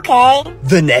 Oh, okay.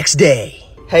 The next day.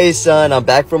 Hey, son, I'm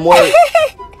back from work.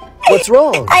 What's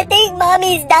wrong? I think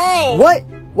Mommy's dying. What?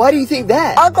 Why do you think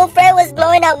that? Uncle Fred was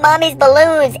blowing up Mommy's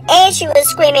balloons, and she was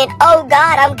screaming, "Oh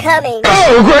God, I'm coming."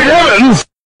 Oh, great heavens!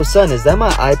 Son, is that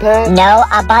my iPad? No,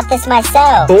 I bought this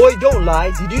myself. Boy, don't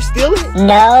lie. Did you steal it?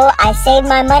 No, I saved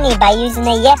my money by using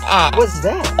the Yep app. What's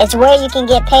that? It's where you can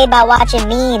get paid by watching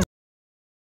memes.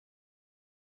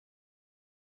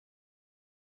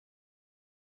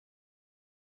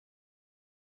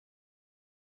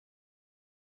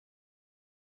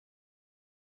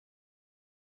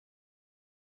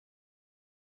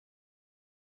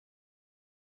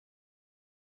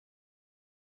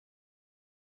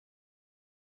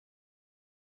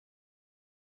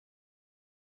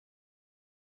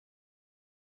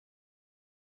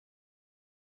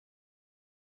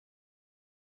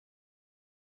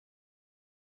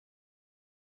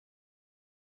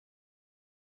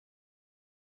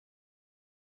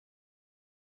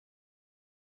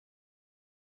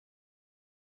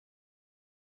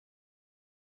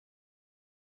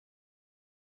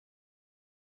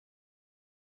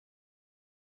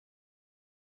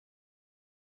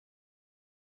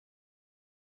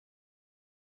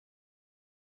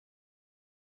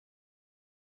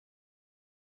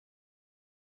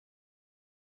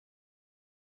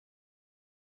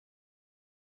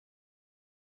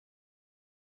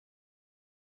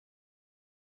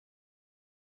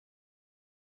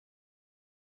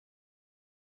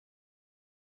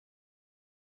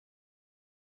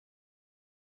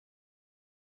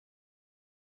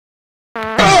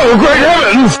 Oh, great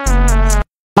heavens!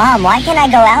 Mom, why can't I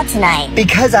go out tonight?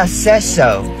 Because I said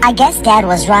so. I guess Dad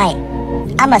was right.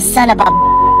 I'm a son of a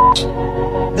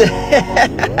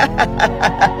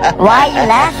Why are you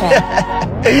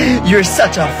laughing? You're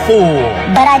such a fool.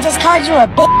 But I just called you a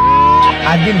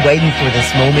I've been waiting for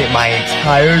this moment my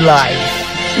entire life.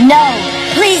 No,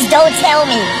 please don't tell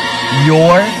me.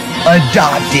 You're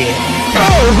adopted.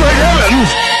 Oh, great heavens!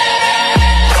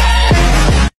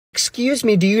 Excuse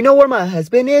me, do you know where my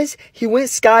husband is? He went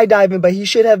skydiving, but he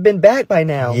should have been back by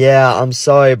now. Yeah, I'm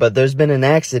sorry, but there's been an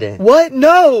accident. What?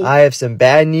 No! I have some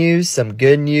bad news, some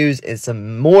good news, and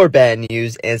some more bad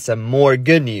news, and some more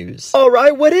good news.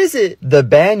 Alright, what is it? The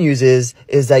bad news is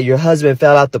that your husband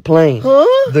fell out the plane.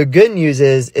 Huh? The good news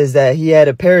is that he had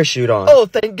a parachute on. Oh,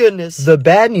 thank goodness. The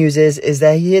bad news is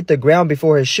that he hit the ground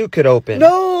before his chute could open.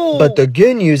 No! But the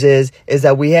good news is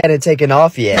that we hadn't taken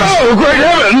off yet. Oh, great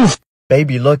heavens!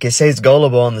 Baby, look, it says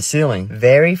gullible on the ceiling.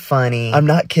 Very funny. I'm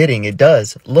not kidding, it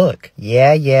does. Look.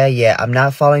 Yeah, I'm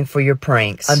not falling for your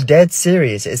pranks. I'm dead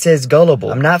serious. It says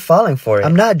gullible. I'm not falling for it.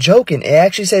 I'm not joking. It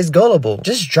actually says gullible.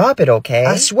 Just drop it, okay?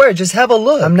 I swear, just have a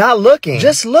look. I'm not looking.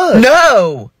 Just look.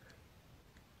 No!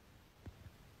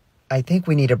 I think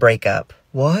we need to break up.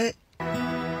 What?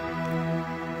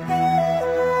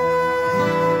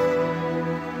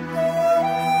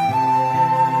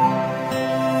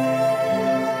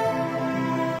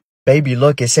 Baby,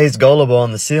 look, it says gullible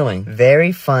on the ceiling.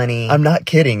 Very funny. I'm not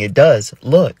kidding, it does.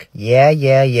 Look. Yeah.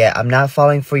 I'm not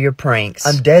falling for your pranks.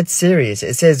 I'm dead serious.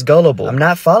 It says gullible. I'm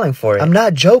not falling for it. I'm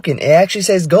not joking. It actually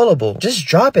says gullible. Just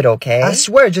drop it, okay? I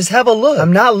swear, just have a look.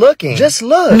 I'm not looking. Just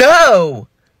look. No!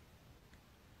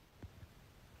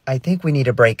 I think we need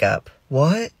to break up.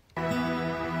 What?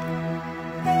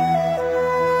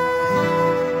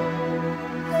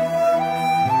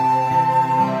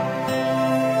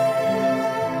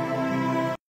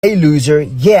 Hey, loser.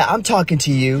 Yeah, I'm talking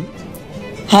to you.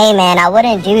 Hey, man, I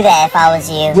wouldn't do that if I was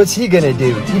you. What's he gonna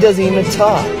do? He doesn't even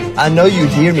talk. I know you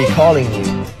hear me calling you.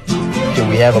 Do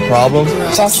we have a problem?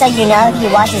 Just so you know, he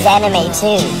watches anime,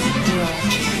 too.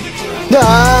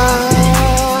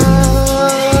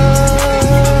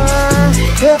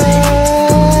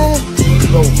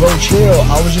 Bro, chill.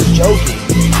 I was just joking.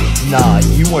 Nah,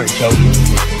 you weren't joking.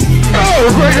 Oh,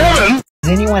 great heavens!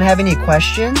 Does anyone have any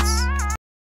questions?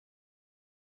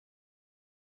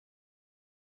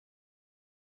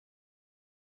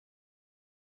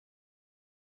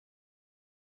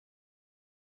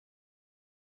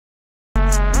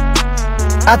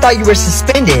 I thought you were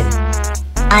suspended.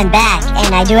 I'm back,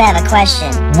 and I do have a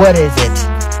question. What is it?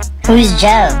 Who's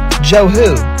Joe? Joe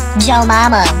who? Joe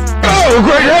Mama. Oh,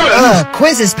 great heavens!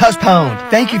 Quiz is postponed.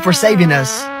 Thank you for saving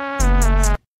us.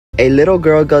 A little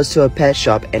girl goes to a pet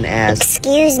shop and asks,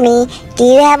 Excuse me, do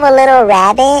you have a little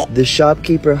rabbit? The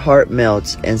shopkeeper heart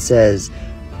melts and says,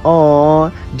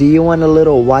 Aw, do you want a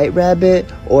little white rabbit,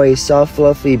 or a soft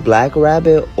fluffy black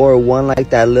rabbit, or one like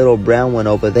that little brown one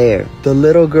over there? The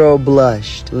little girl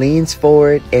blushed, leans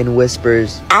forward, and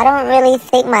whispers, I don't really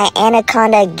think my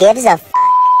anaconda gives a f***.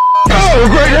 Oh,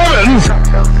 great heavens!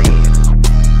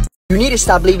 You need to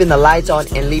stop leaving the lights on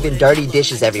and leaving dirty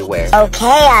dishes everywhere. Okay,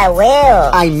 I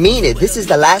will. I mean it. This is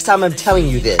the last time I'm telling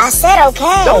you this. I said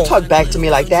okay. Don't talk back to me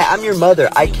like that. I'm your mother.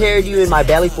 I carried you in my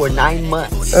belly for 9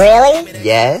 months. Really?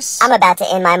 Yes. I'm about to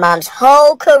end my mom's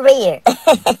whole career.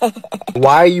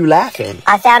 Why are you laughing?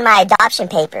 I found my adoption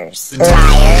papers.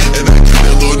 Liar.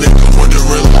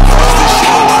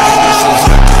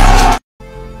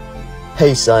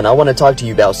 Hey son, I want to talk to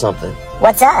you about something.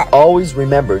 What's up? Always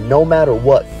remember, no matter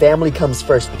what, family comes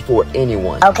first before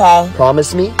anyone. Okay.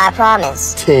 Promise me? I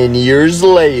promise. 10 years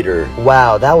later.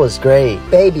 Wow, that was great.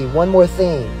 Baby, one more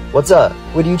thing. What's up?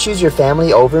 Would you choose your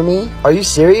family over me? Are you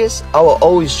serious? I will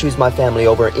always choose my family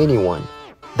over anyone.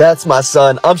 That's my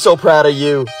son. I'm so proud of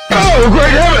you. Oh,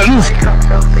 great heavens!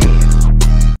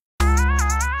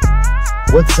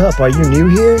 What's up? Are you new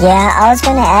here? Yeah, I was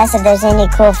gonna ask if there's any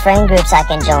cool friend groups I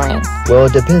can join. Well,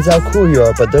 it depends how cool you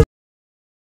are, but there's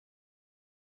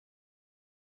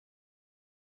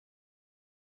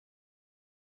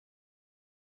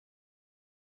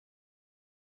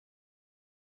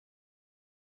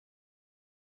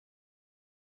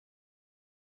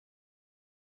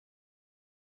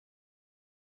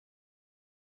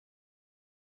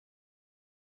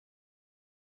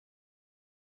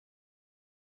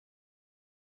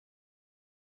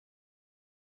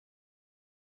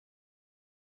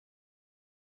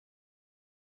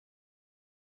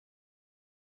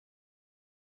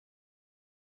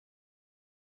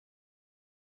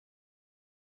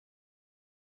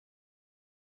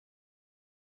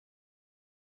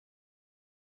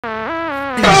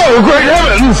Oh, great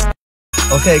heavens!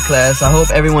 Okay, class, I hope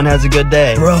everyone has a good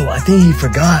day. Bro, I think he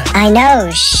forgot. I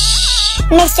know. Shh.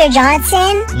 Mr.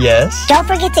 Johnson? Yes? Don't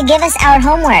forget to give us our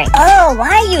homework. Oh, why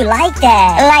are you like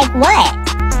that? Like what?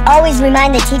 Always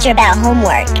remind the teacher about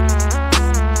homework.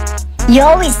 You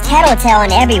always tattletale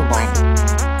on everyone.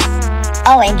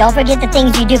 Oh, and don't forget the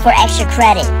things you do for extra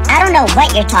credit. I don't know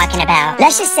what you're talking about.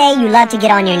 Let's just say you love to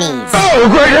get on your knees. Oh,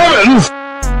 great heavens!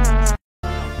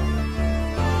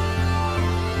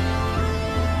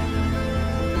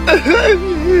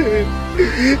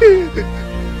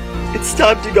 It's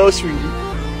time to go, sweetie.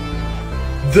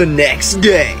 The next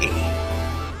day.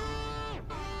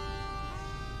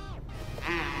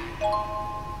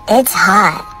 It's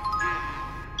hot.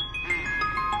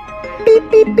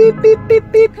 Beep, beep, beep, beep,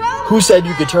 beep, beep. Who said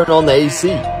you could turn on the AC?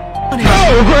 Oh,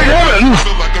 great heavens! I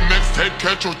feel like a mixtape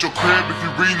catch on your crib. If you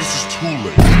read this, is too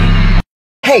late.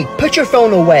 Hey, put your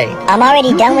phone away. I'm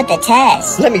already done with the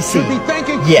test. Let me see.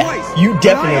 Yeah, you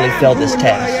definitely failed this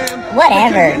test.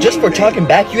 Whatever. Just for talking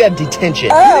back, you have detention.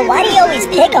 Oh, why do you always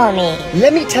pick on me?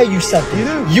 Let me tell you something.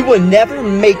 You will never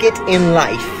make it in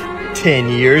life. 10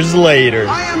 years later.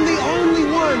 I am the only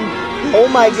one. Oh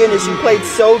my goodness, you played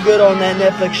so good on that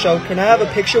Netflix show. Can I have a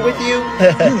picture with you?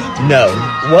 No.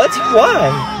 What?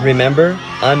 Why? Remember,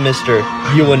 I'm Mr.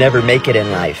 You will never make it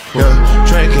in life. Yeah,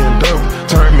 drinking dope,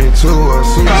 turn me to a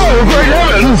super. Oh, great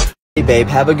heavens! Hey babe,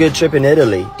 have a good trip in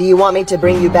Italy. Do you want me to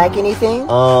bring you back anything?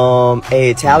 A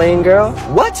Italian girl?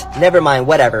 What? Never mind,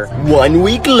 whatever. 1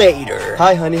 week later.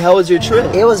 Hi honey, how was your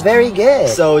trip? It was very good.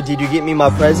 So, did you get me my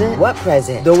present? What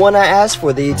present? The one I asked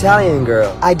for, the Italian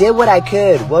girl. I did what I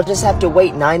could. We'll just have to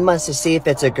wait 9 months to see if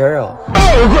it's a girl.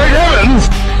 Oh, great heavens!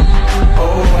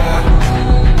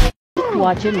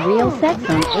 Watching Real Sex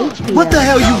on HBO. What the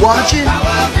hell you watching?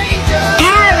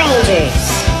 Power Rangers.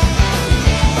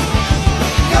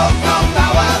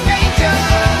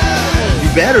 You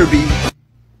better be.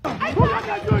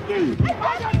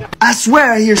 I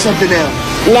swear I hear something else.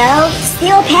 No,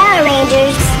 still Power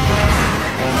Rangers.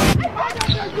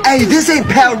 Hey, this ain't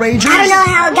Power Rangers. I don't know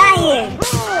how it got here.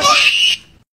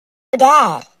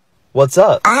 Dad, What's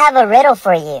up? I have a riddle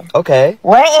for you. Okay.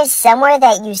 Where is somewhere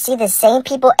that you see the same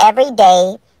people every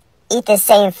day, eat the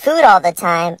same food all the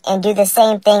time, and do the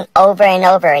same thing over and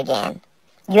over again?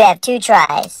 You have 2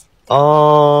 tries.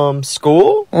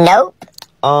 School? Nope.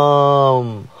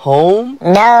 Home?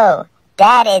 No.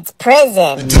 Dad, it's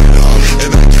prison.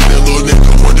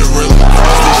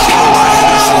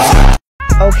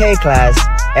 Okay, class.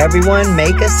 Everyone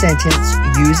make a sentence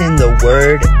using the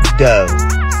word dough.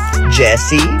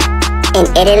 Jesse? In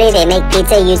Italy, they make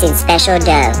pizza using special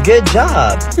dough. Good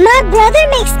job. My brother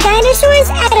makes dinosaurs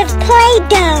out of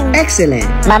Play-Doh. Excellent.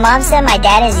 My mom said my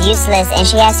dad is useless and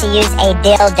she has to use a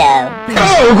dildo.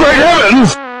 Oh, great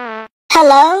heavens!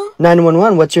 Hello?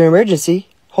 911, what's your emergency?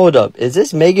 Hold up, is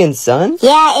this Megan's son?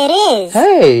 Yeah, it is.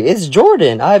 Hey, it's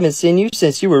Jordan. I haven't seen you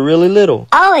since you were really little.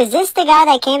 Oh, is this the guy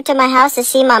that came to my house to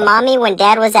see my mommy when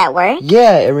Dad was at work?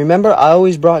 Yeah, and remember I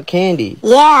always brought candy.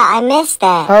 Yeah, I missed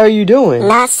that. How are you doing?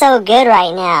 Not so good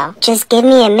right now. Just give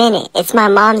me a minute. It's my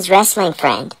mom's wrestling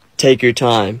friend. Take your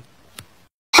time.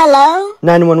 Hello?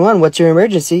 911, what's your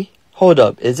emergency? Hold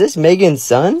up, is this Megan's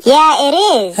son? Yeah, it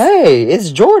is. Hey, it's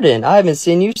Jordan. I haven't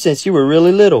seen you since you were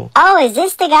really little. Oh, is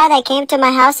this the guy that came to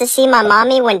my house to see my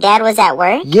mommy when Dad was at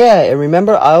work? Yeah, and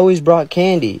remember I always brought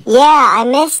candy. Yeah, I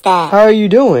missed that. How are you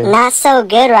doing? Not so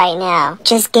good right now.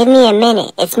 Just give me a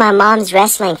minute. It's my mom's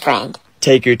wrestling friend.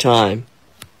 Take your time.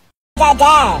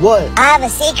 Dad. What? I have a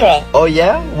secret. Oh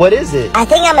yeah? What is it? I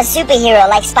think I'm a superhero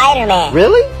like Spider-Man.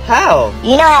 Really? How?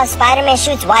 You know how Spider-Man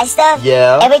shoots white stuff?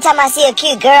 Yeah. Every time I see a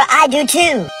cute girl, I do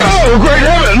too. Oh, great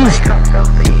heavens!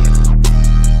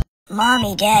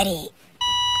 Mommy, Daddy.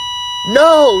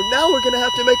 No, now we're gonna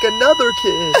have to make another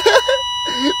kid.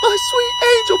 My sweet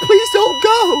angel, please don't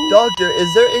go. Doctor,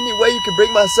 is there any way you can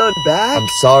bring my son back? I'm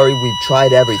sorry, we've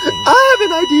tried everything. I have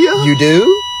an idea. You do?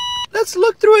 Let's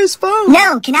look through his phone.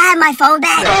 No, can I have my phone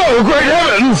back? Oh, great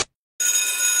heavens!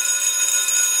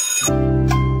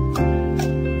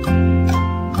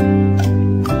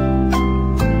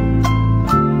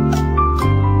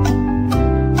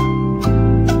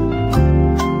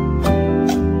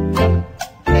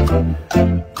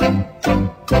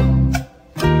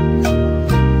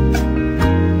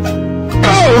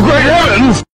 Oh, great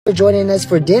heavens! For joining us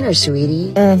for dinner,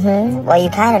 sweetie. Well,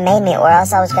 you kind of made me, or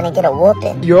else I was going to get a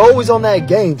whooping. You're always on that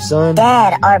game, son.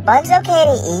 Dad, are bugs okay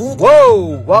to eat?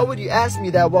 Whoa! Why would you ask me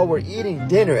that while we're eating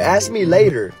dinner? Ask me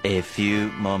later. A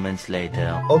few moments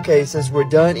later. Okay, since we're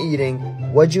done eating,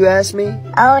 what'd you ask me?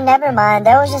 Oh, never mind.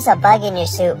 There was just a bug in your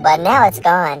soup, but now it's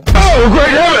gone. Oh,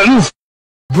 great heavens!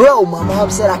 Bro, my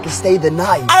mom said I could stay the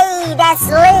night. Hey! Yay! That's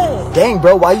lit! Dang,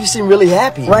 bro, why you seem really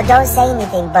happy? Well, don't say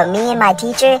anything, but me and my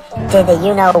teacher did the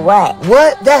you-know-what.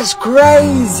 What? That's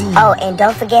crazy! Oh, and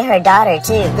don't forget her daughter,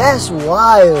 too. That's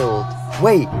wild.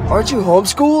 Wait, aren't you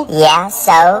homeschooled? Yeah,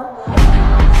 so?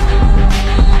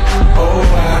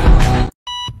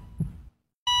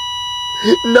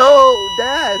 No,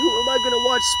 Dad, who am I gonna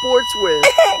watch sports with?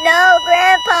 No,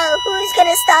 Grandpa, who's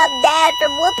gonna stop Dad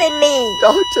from whooping me?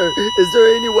 Doctor, is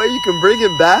there any way you can bring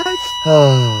him back?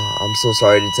 I'm so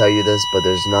sorry to tell you this, but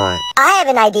there's not. I have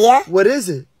an idea. What is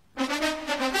it?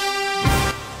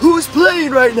 Who's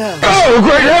playing right now? Oh,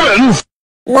 great heavens!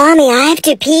 Mommy, I have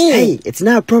to pee. Hey, it's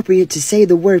not appropriate to say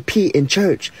the word pee in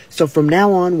church. So from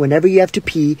now on, whenever you have to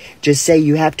pee, just say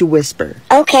you have to whisper.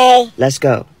 Okay. Let's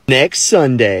go. Next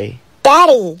Sunday.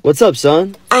 Daddy. What's up,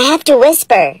 son? I have to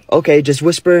whisper. Okay, just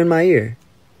whisper in my ear.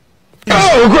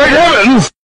 Oh, great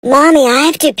heavens! Mommy, I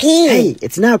have to pee. Hey,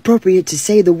 it's not appropriate to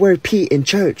say the word pee in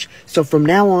church. So from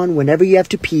now on, whenever you have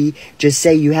to pee, just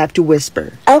say you have to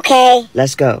whisper. Okay.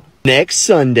 Let's go. Next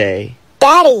Sunday.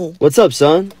 Daddy. What's up,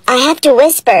 son? I have to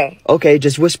whisper. Okay,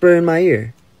 just whisper in my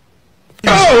ear.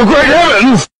 Oh, great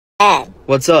heavens! Dad.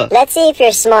 What's up? Let's see if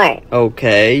you're smart.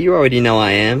 Okay, you already know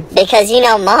I am. Because you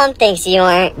know Mom thinks you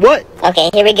aren't. What? Okay,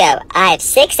 here we go. I have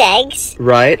 6 eggs.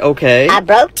 Right, okay. I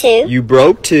broke 2. You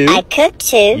broke 2. I cooked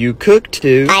 2. You cooked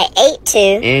 2. I ate 2.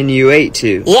 And you ate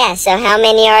 2. Yeah, so how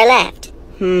many are left?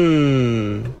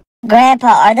 Grandpa,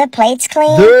 are the plates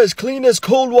clean? They're as clean as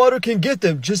cold water can get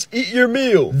them. Just eat your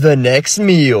meal. The next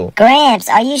meal. Gramps,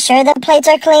 are you sure the plates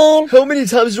are clean? How many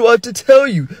times do I have to tell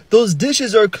you? Those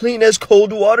dishes are clean as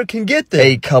cold water can get them.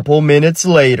 A couple minutes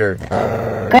later.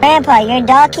 Grandpa, your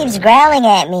dog keeps growling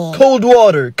at me. Cold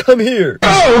water, come here.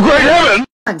 Oh, great heavens!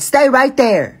 Stay right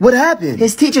there. What happened?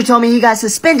 His teacher told me he got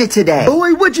suspended today.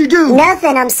 Boy, what'd you do?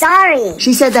 Nothing, I'm sorry.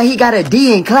 She said that he got a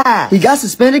D in class. He got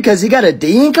suspended because he got a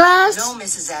D in class? No,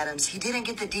 Mrs. Adams, he didn't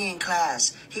get the D in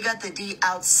class. He got the D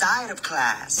outside of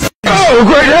class. Oh,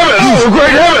 great heavens! Oh,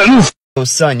 great heavens! Oh,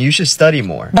 son, you should study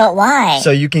more. But why?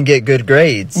 So you can get good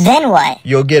grades. Then what?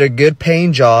 You'll get a good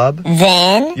paying job.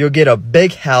 Then? You'll get a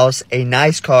big house, a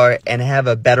nice car, and have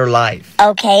a better life.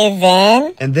 Okay,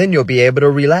 then? And then you'll be able to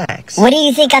relax. What do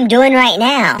you think I'm doing right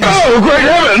now? Oh, great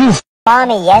heavens!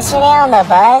 Mommy, yesterday on the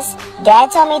bus,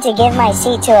 Dad told me to give my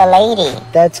seat to a lady.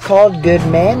 That's called good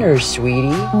manners,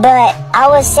 sweetie. But I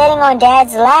was sitting on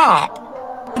Dad's lap.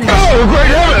 Oh, great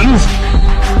heavens!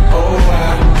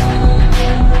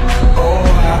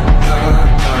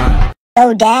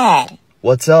 Oh, Dad.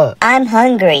 What's up? I'm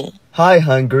hungry. Hi,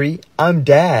 hungry. I'm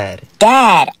Dad.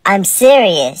 Dad, I'm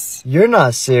serious. You're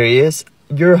not serious.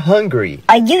 You're hungry.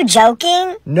 Are you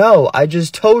joking? No, I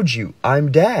just told you. I'm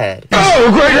Dad.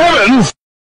 Oh, great heavens!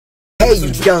 Hey,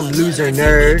 you dumb loser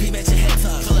nerd.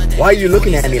 Why are you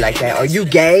looking at me like that? Are you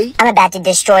gay? I'm about to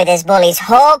destroy this bully's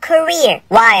whole career.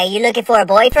 Why, are you looking for a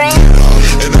boyfriend?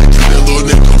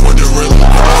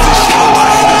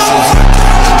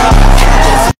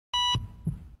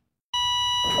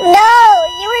 No,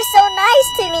 you were so nice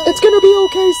to me. It's gonna be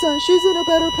okay, son. She's in a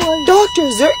better place. Doctor,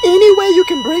 is there any way you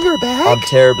can bring her back? I'm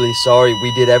terribly sorry.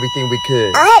 We did everything we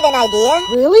could. I have an idea.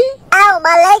 Really? Ow,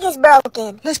 my leg is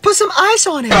broken. Let's put some ice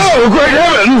on it. Oh, great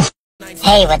heavens!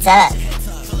 Hey, what's up?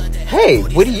 Hey,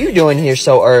 what are you doing here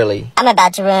so early? I'm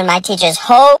about to ruin my teacher's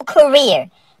whole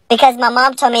career because my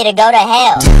mom told me to go to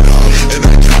hell.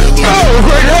 Oh,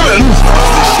 great heavens!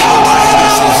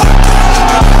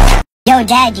 Yo,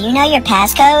 Dad, do you know your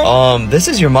passcode? This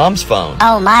is your mom's phone.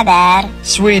 Oh, my bad.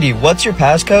 Sweetie, what's your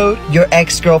passcode? Your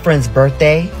ex-girlfriend's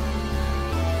birthday?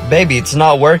 Baby, it's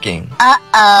not working.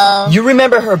 Uh-oh. You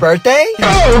remember her birthday?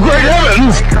 Oh, great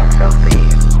heavens!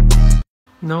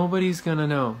 Nobody's gonna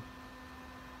know.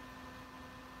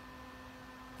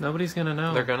 Nobody's gonna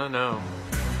know. They're gonna know.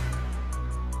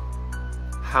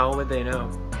 How would they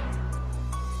know?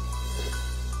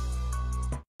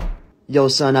 Yo,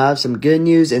 son, I have some good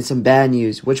news and some bad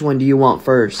news. Which one do you want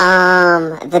first?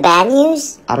 The bad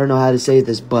news? I don't know how to say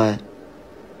this, but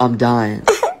I'm dying.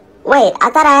 Wait, I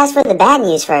thought I asked for the bad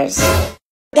news first.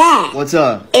 Dad. What's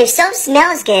up? If soap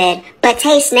smells good, but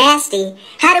tastes nasty,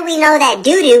 how do we know that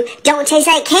doo-doo don't taste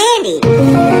like candy?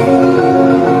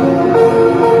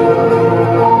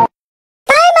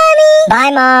 Bye, Mommy!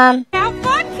 Bye, Mom. Have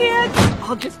fun, kids!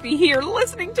 I'll just be here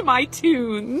listening to my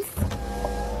tunes.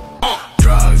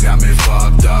 Drugs got me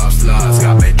fucked up, slugs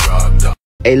got me drugged up.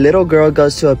 A little girl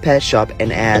goes to a pet shop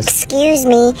and asks, Excuse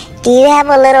me, do you have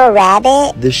a little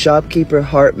rabbit? The shopkeeper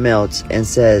heart melts and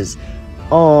says,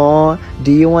 Aw,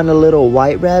 do you want a little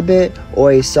white rabbit,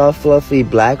 or a soft fluffy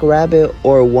black rabbit,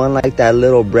 or one like that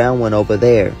little brown one over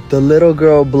there? The little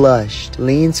girl blushed,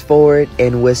 leans forward,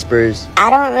 and whispers, I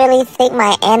don't really think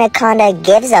my anaconda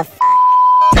gives a f***.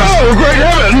 Oh, great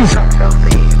heavens!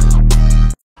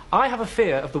 I have a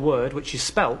fear of the word which is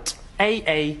spelt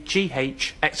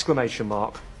A-A-G-H exclamation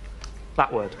mark.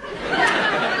 That word.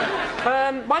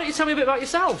 Why don't you tell me a bit about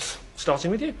yourselves?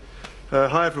 Starting with you.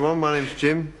 Hi everyone, my name's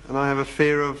Jim, and I have a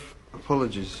fear of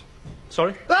apologies.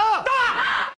 Sorry?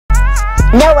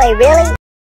 No way, really?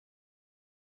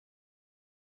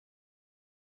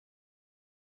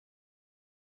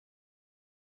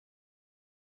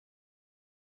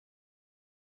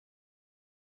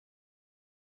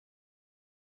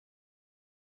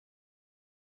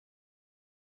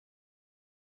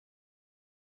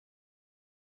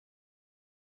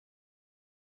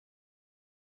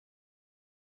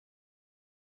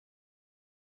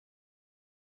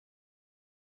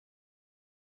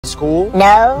 School?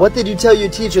 No. What did you tell your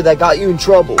teacher that got you in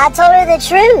trouble? I told her the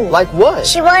truth. Like what?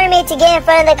 She wanted me to get in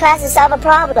front of the class and solve a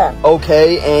problem.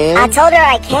 Okay, and? I told her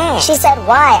I can't. She said,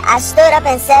 why? I stood up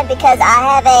and said, because I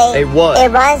have a... A what? It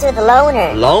rhymes with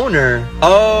loner. Loner?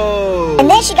 Oh. And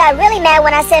then she got really mad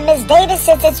when I said, Miss Davis,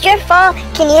 since it's your fault,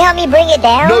 can you help me bring it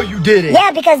down? No, you didn't.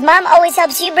 Yeah, because Mom always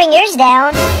helps you bring yours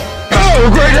down.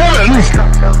 Oh, great heavens!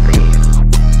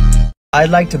 I'd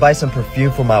like to buy some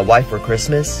perfume for my wife for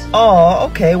Christmas. Oh,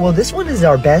 okay, well this one is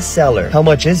our best seller. How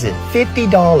much is it?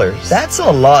 $50. That's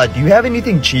a lot. Do you have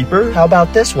anything cheaper? How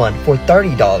about this one for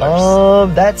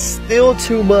 $30? That's still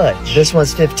too much. This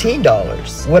one's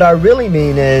 $15. What I really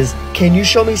mean is, can you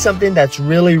show me something that's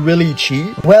really, really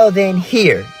cheap? Well then,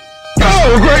 here.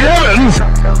 Oh, great heavens!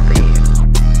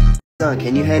 Son,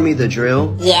 can you hand me the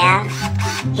drill? Yeah.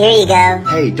 Here you go.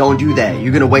 Hey, don't do that.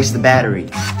 You're gonna waste the battery.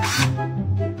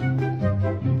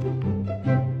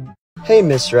 Hey,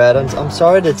 Mr. Adams, I'm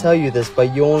sorry to tell you this,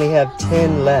 but you only have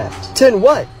 10 left. 10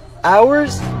 what?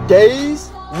 Hours?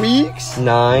 Days? Weeks?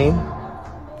 9?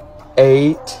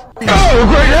 8? Oh,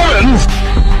 great heavens!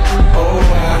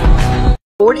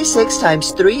 46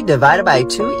 times 3 divided by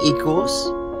 2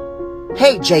 equals...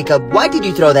 Hey, Jacob, why did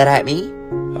you throw that at me?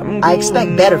 I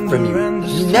expect better from you.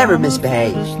 You never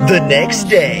misbehave. The next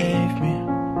day.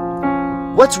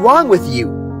 What's wrong with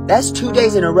you? That's 2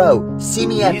 days in a row. See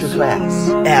me after class.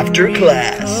 After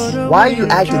class. Why are you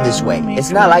acting this way? It's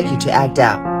not like you to act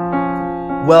out.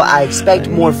 Well, I expect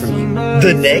more from you.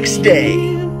 The next day.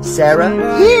 Sarah?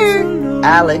 Here.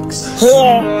 Alex?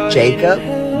 Here. Jacob?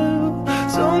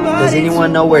 Does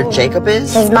anyone know where Jacob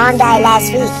is? His mom died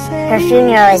last week. Her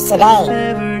funeral is today.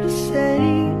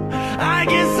 I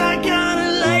guess I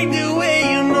kinda like the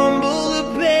way you mumble the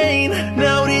pain.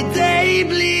 Now the day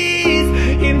bleeds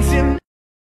into...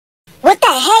 What the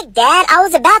heck, Dad? I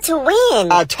was about to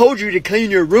win. I told you to clean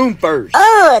your room first.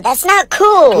 Oh, that's not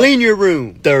cool. Clean your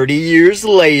room. 30 years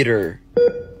later.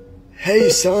 Hey,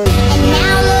 son. And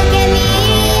now look at me,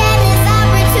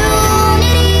 and this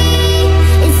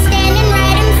opportunity is standing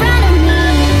right in front of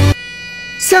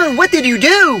me. Son, what did you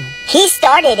do? He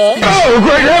started it. Oh,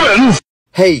 great heavens!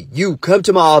 Hey, you, come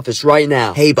to my office right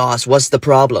now. Hey, boss, what's the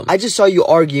problem? I just saw you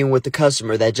arguing with the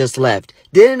customer that just left.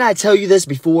 Didn't I tell you this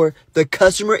before? The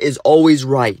customer is always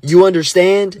right. You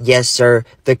understand? Yes, sir.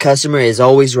 The customer is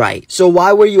always right. So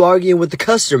why were you arguing with the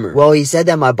customer? Well, he said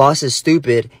that my boss is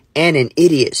stupid and an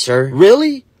idiot, sir.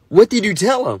 Really? What did you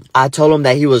tell him? I told him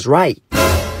that he was right.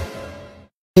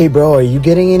 Hey bro, are you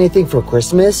getting anything for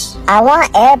Christmas? I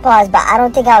want AirPods, but I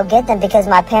don't think I'll get them because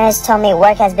my parents told me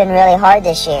work has been really hard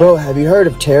this year. Bro, have you heard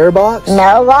of Terrorbox?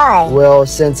 No, why? Well,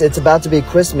 since it's about to be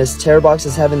Christmas, Terrorbox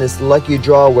is having this lucky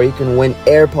draw where you can win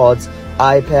AirPods,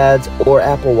 iPads, or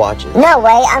Apple Watches. No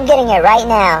way, I'm getting it right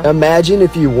now. Imagine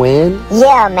if you win.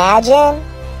 Yeah, imagine.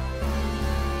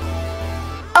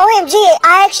 OMG,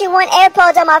 I actually won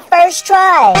AirPods on my first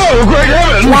try. Oh, great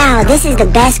heavens! Wow, this is the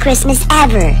best Christmas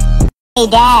ever. Hey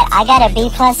Dad, I got a B+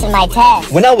 in my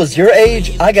test. When I was your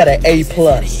age, I got an A+.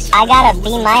 I got a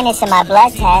B- in my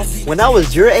blood test. When I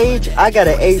was your age, I got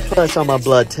an A+ on my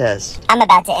blood test. I'm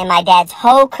about to end my dad's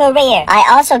whole career. I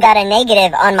also got a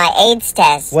negative on my AIDS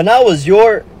test. When I was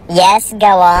your... Yes, go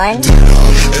on.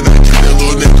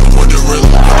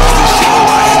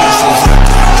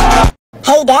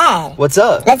 Hey Dad. What's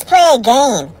up? Let's play a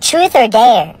game. Truth or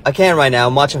dare? I can't right now,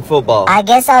 I'm watching football. I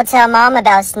guess I'll tell Mom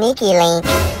about Sneaky Link.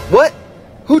 What?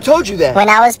 Who told you that? When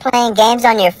I was playing games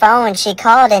on your phone, she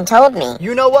called and told me.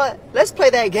 You know what? Let's play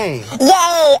that game.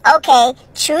 Yay! Okay,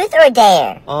 truth or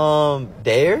dare?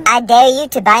 Dare? I dare you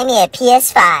to buy me a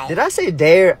PS5. Did I say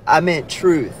dare? I meant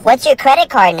truth. What's your credit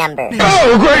card number?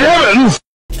 Oh, great heavens!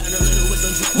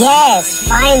 Yes,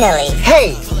 finally.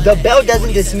 Hey, the bell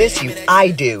doesn't dismiss you.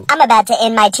 I do. I'm about to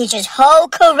end my teacher's whole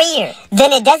career.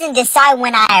 Then it doesn't decide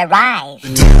when I arrive.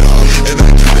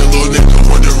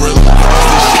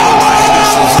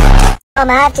 I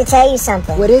have to tell you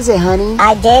something. What is it, honey?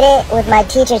 I did it with my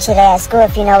teacher today at school,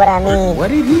 if you know what I mean. What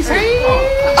did he say?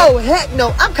 Oh, heck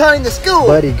no. I'm calling the school.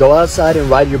 Buddy, go outside and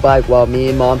ride your bike while me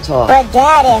and Mom talk. But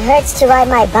Dad, it hurts to ride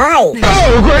my bike.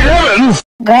 Oh, great heavens!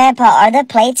 Grandpa, are the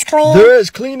plates clean? They're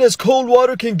as clean as cold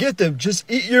water can get them. Just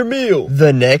eat your meal.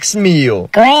 The next meal.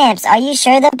 Gramps, are you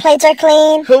sure the plates are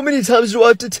clean? How many times do I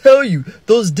have to tell you?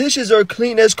 Those dishes are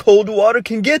clean as cold water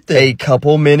can get them. A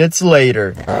couple minutes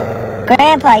later.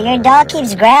 Grandpa, your dog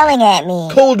keeps growling at me.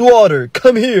 Cold water,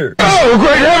 come here. Oh,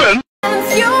 great heavens!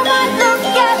 You might look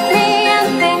at me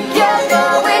and think you're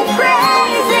going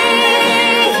crazy.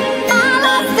 I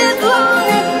lost it long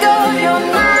ago, you're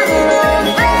my little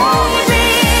baby.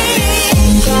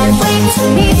 Can't wait to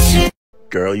meet you.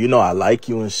 Girl, you know I like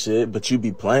you and shit, but you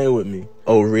be playing with me.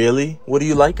 Oh, really? What do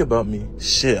you like about me?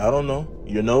 Shit, I don't know.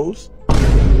 Your nose?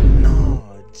 Nah,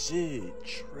 jit,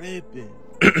 tripping.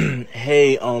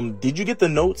 Hey, did you get the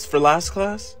notes for last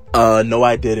class? No,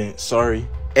 I didn't. Sorry.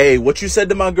 Hey, what you said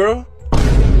to my girl?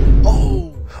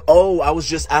 Oh, I was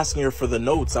just asking her for the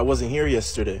notes. I wasn't here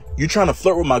yesterday. You trying to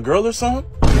flirt with my girl or something?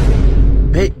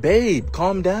 Babe,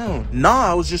 calm down.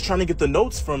 Nah, I was just trying to get the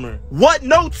notes from her. What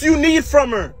notes you need from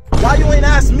her? Why you ain't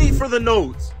asked me for the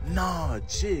notes? Nah,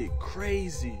 jig,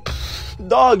 crazy.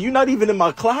 Dog, you not even in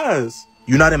my class.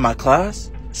 You not in my class?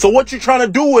 So what you trying to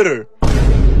do with her?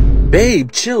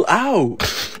 Babe, chill out.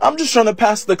 I'm just trying to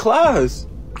pass the class.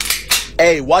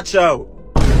 Hey, watch out.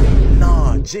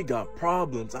 Nah, Jig got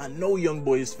problems. I know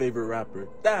Youngboy's favorite rapper.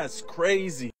 That's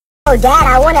crazy. Oh, Dad,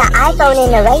 I won an iPhone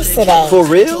in the race today. For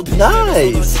real?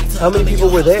 Nice. How many people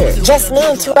were there? Just me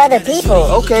and 2 other people.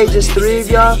 Okay, just 3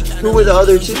 of y'all? Who were the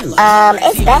other 2?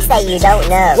 It's best that you don't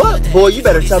know. What? Boy, you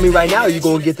better tell me right now. You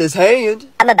gonna get this hand.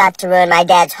 I'm about to ruin my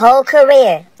dad's whole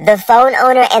career. The phone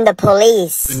owner and the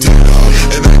police.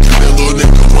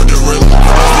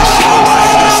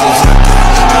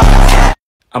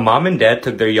 A mom and dad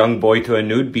took their young boy to a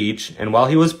nude beach, and while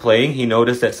he was playing, he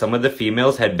noticed that some of the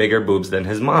females had bigger boobs than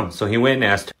his mom. So he went and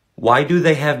asked, "Why do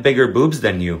they have bigger boobs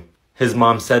than you?" His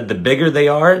mom said, "The bigger they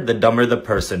are, the dumber the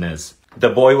person is." The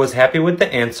boy was happy with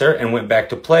the answer and went back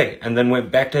to play, and then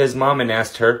went back to his mom and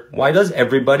asked her, "Why does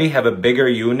everybody have a bigger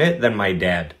unit than my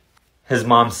dad?" His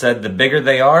mom said, "The bigger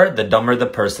they are, the dumber the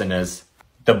person is."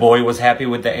 The boy was happy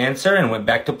with the answer and went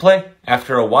back to play.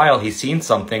 After a while, he seen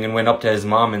something and went up to his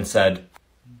mom and said,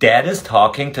 "Dad is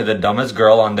talking to the dumbest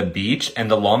girl on the beach, and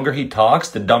the longer he talks,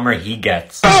 the dumber he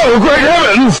gets." Oh, great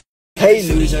heavens! Hey,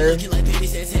 loser.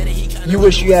 You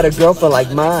wish you had a girlfriend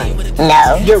like mine.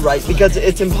 No. You're right, because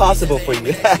it's impossible for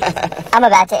you. I'm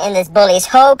about to end this bully's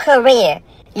whole career.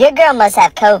 Your girl must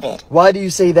have COVID. Why do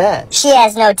you say that? She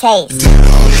has no taste.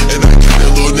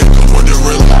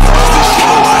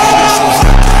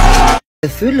 The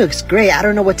food looks great. I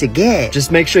don't know what to get.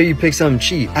 Just make sure you pick something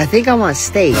cheap. I think I want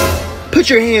steak. Put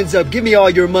your hands up. Give me all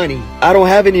your money. I don't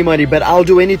have any money, but I'll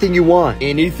do anything you want.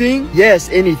 Anything? Yes,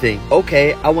 anything.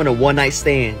 Okay, I want a one-night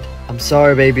stand. I'm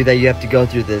sorry, baby, that you have to go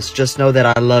through this. Just know that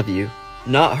I love you.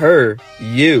 Not her.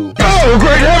 You. Oh,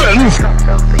 great heavens!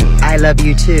 I love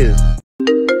you too.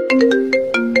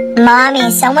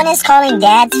 Mommy, someone is calling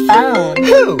Dad's phone.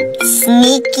 Who?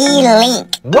 Sneaky Link.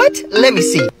 What? Let me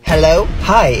see. Hello?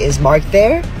 Hi, is Mark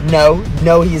there? No,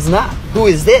 he's not. Who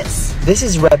is this? This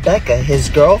is Rebecca, his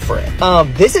girlfriend.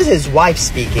 This is his wife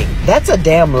speaking. That's a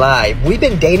damn lie. We've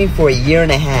been dating for 1.5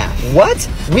 years. What?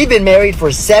 We've been married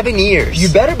for 7 years. You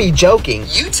better be joking.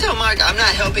 You tell Mark I'm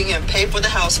not helping him pay for the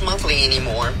house monthly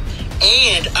anymore.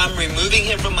 And I'm removing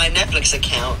him from my Netflix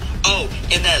account. Oh,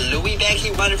 and that Louis bag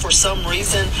he wanted for some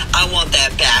reason, I want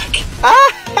that back.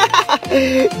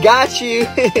 Got you.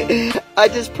 I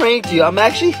just pranked you. I'm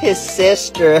actually his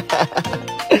sister.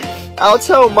 I'll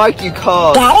tell Mark you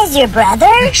called. That is your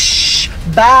brother? Shh.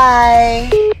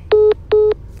 Bye.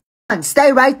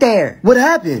 Stay right there. What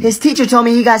happened? His teacher told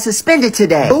me he got suspended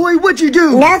today. Boy, what'd you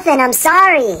do? Nothing, I'm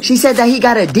sorry. She said that he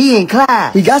got a D in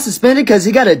class. He got suspended because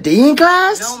he got a D in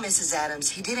class? No, Mrs. Adams,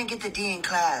 he didn't get the D in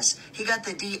class. He got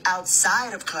the D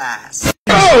outside of class.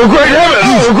 Oh, great heavens!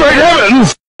 Oh, great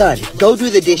heavens! Son, go do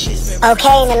the dishes.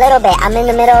 Okay, in a little bit. I'm in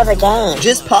the middle of a game.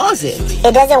 Just pause it.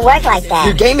 It doesn't work like that.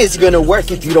 Your game is gonna work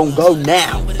if you don't go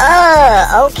now.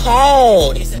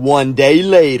 Okay. 1 day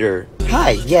later.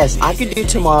 Hi, yes, I could do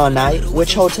tomorrow night.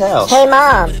 Which hotel? Hey,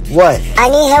 Mom. What? I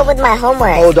need help with my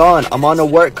homework. Hold on, I'm on a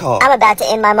work call. I'm about to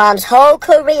end my mom's whole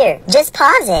career. Just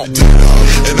pause it.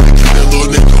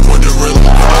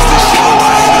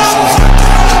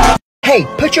 Hey,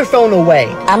 put your phone away.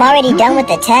 I'm already done with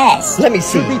the test. Let me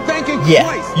see.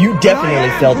 Yeah, you definitely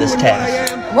failed this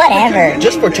test. Whatever.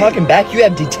 Just for talking back, you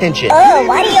have detention. Oh,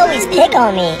 why do you always pick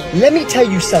on me? Let me tell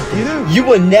you something. You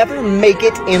will never make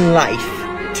it in life.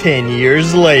 10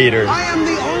 years later. I am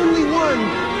the only one.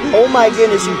 Oh my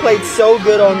goodness, you played so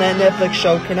good on that Netflix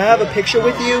show. Can I have a picture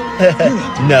with you?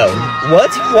 No. What?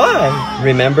 Why?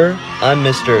 Remember, I'm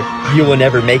Mr. You will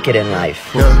never make it in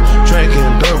life.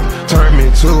 Drinking dope turned me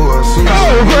to a super.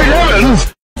 Oh, great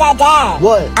heavens! Dad.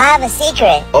 What? I have a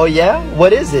secret. Oh yeah?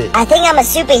 What is it? I think I'm a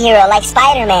superhero like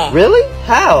Spider-Man. Really?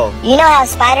 How? You know how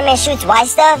Spider-Man shoots white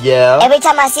stuff? Yeah. Every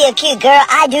time I see a cute girl,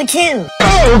 I do too.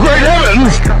 Oh, great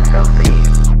heavens!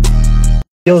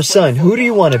 Yo, son, who do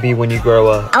you want to be when you grow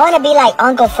up? I want to be like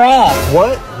Uncle Fred.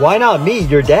 What? Why not me,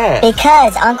 your dad?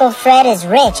 Because Uncle Fred is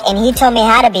rich and he told me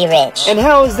how to be rich. And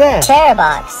how is that?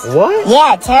 Terabox. What?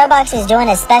 Yeah, Terabox is doing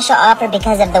a special offer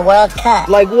because of the World Cup.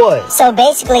 Like what? So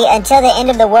basically, until the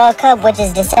end of the World Cup, which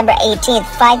is December 18th,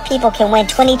 5 people can win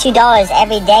 $22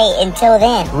 every day until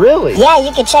then. Really? Yeah,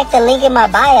 you can check the link in my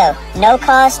bio. No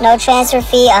cost, no transfer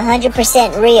fee,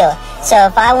 100% real. So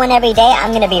if I win every day,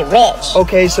 I'm gonna be rich.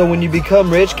 Okay, so when you become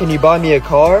rich, can you buy me a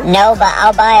car? No, but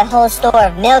I'll buy a whole store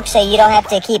of milk so you don't have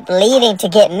to keep leaving to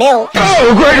get milk.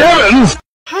 Oh, great heavens!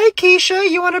 Hi, Keisha.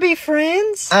 You want to be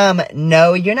friends?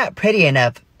 No, you're not pretty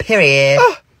enough. Period.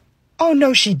 Oh,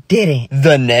 no, she didn't.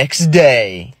 The next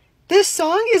day. This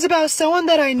song is about someone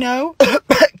that I know.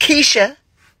 Keisha.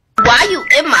 Why you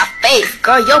in my face?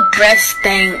 Girl, your breath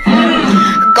stink.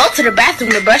 Go to the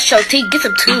bathroom to brush your teeth, get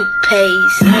some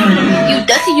toothpaste. You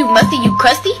dusty, you musty, you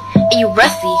crusty, and you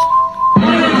rusty.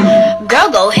 Girl,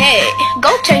 go ahead.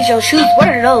 Go change your shoes. What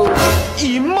are those?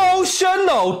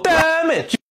 Emotional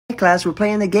damage. Hey class, we're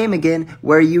playing the game again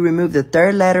where you remove the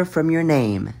third letter from your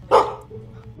name.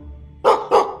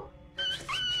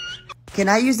 Can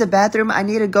I use the bathroom? I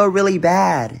need to go really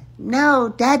bad.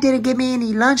 No, Dad didn't give me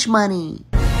any lunch money.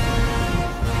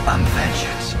 I'm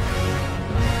vengeance.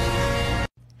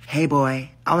 Hey boy,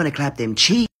 I want to clap them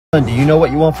cheeks. Do you know what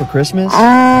you want for Christmas?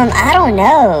 I don't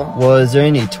know. Well, is there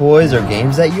any toys or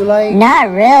games that you like? Not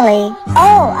really.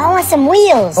 Oh, I want some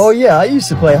wheels. Oh yeah, I used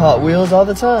to play Hot Wheels all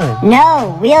the time.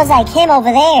 No, wheels like him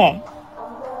over there.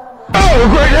 Oh,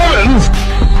 great heavens!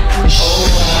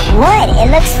 What? It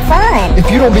looks fun.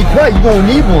 If you don't be quiet, you won't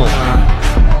need one.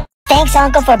 Thanks,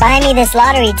 Uncle, for buying me this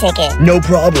lottery ticket. No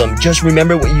problem. Just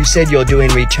remember what you said you'll do in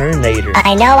return later.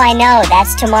 I know.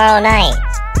 That's tomorrow night.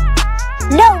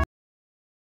 No!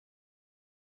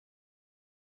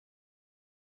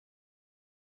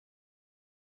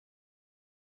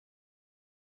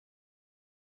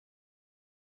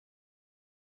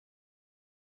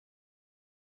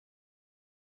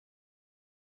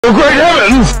 Oh, great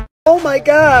heavens! Oh my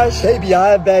gosh! Baby, I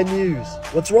have bad news.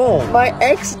 What's wrong? My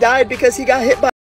ex died because he got hit by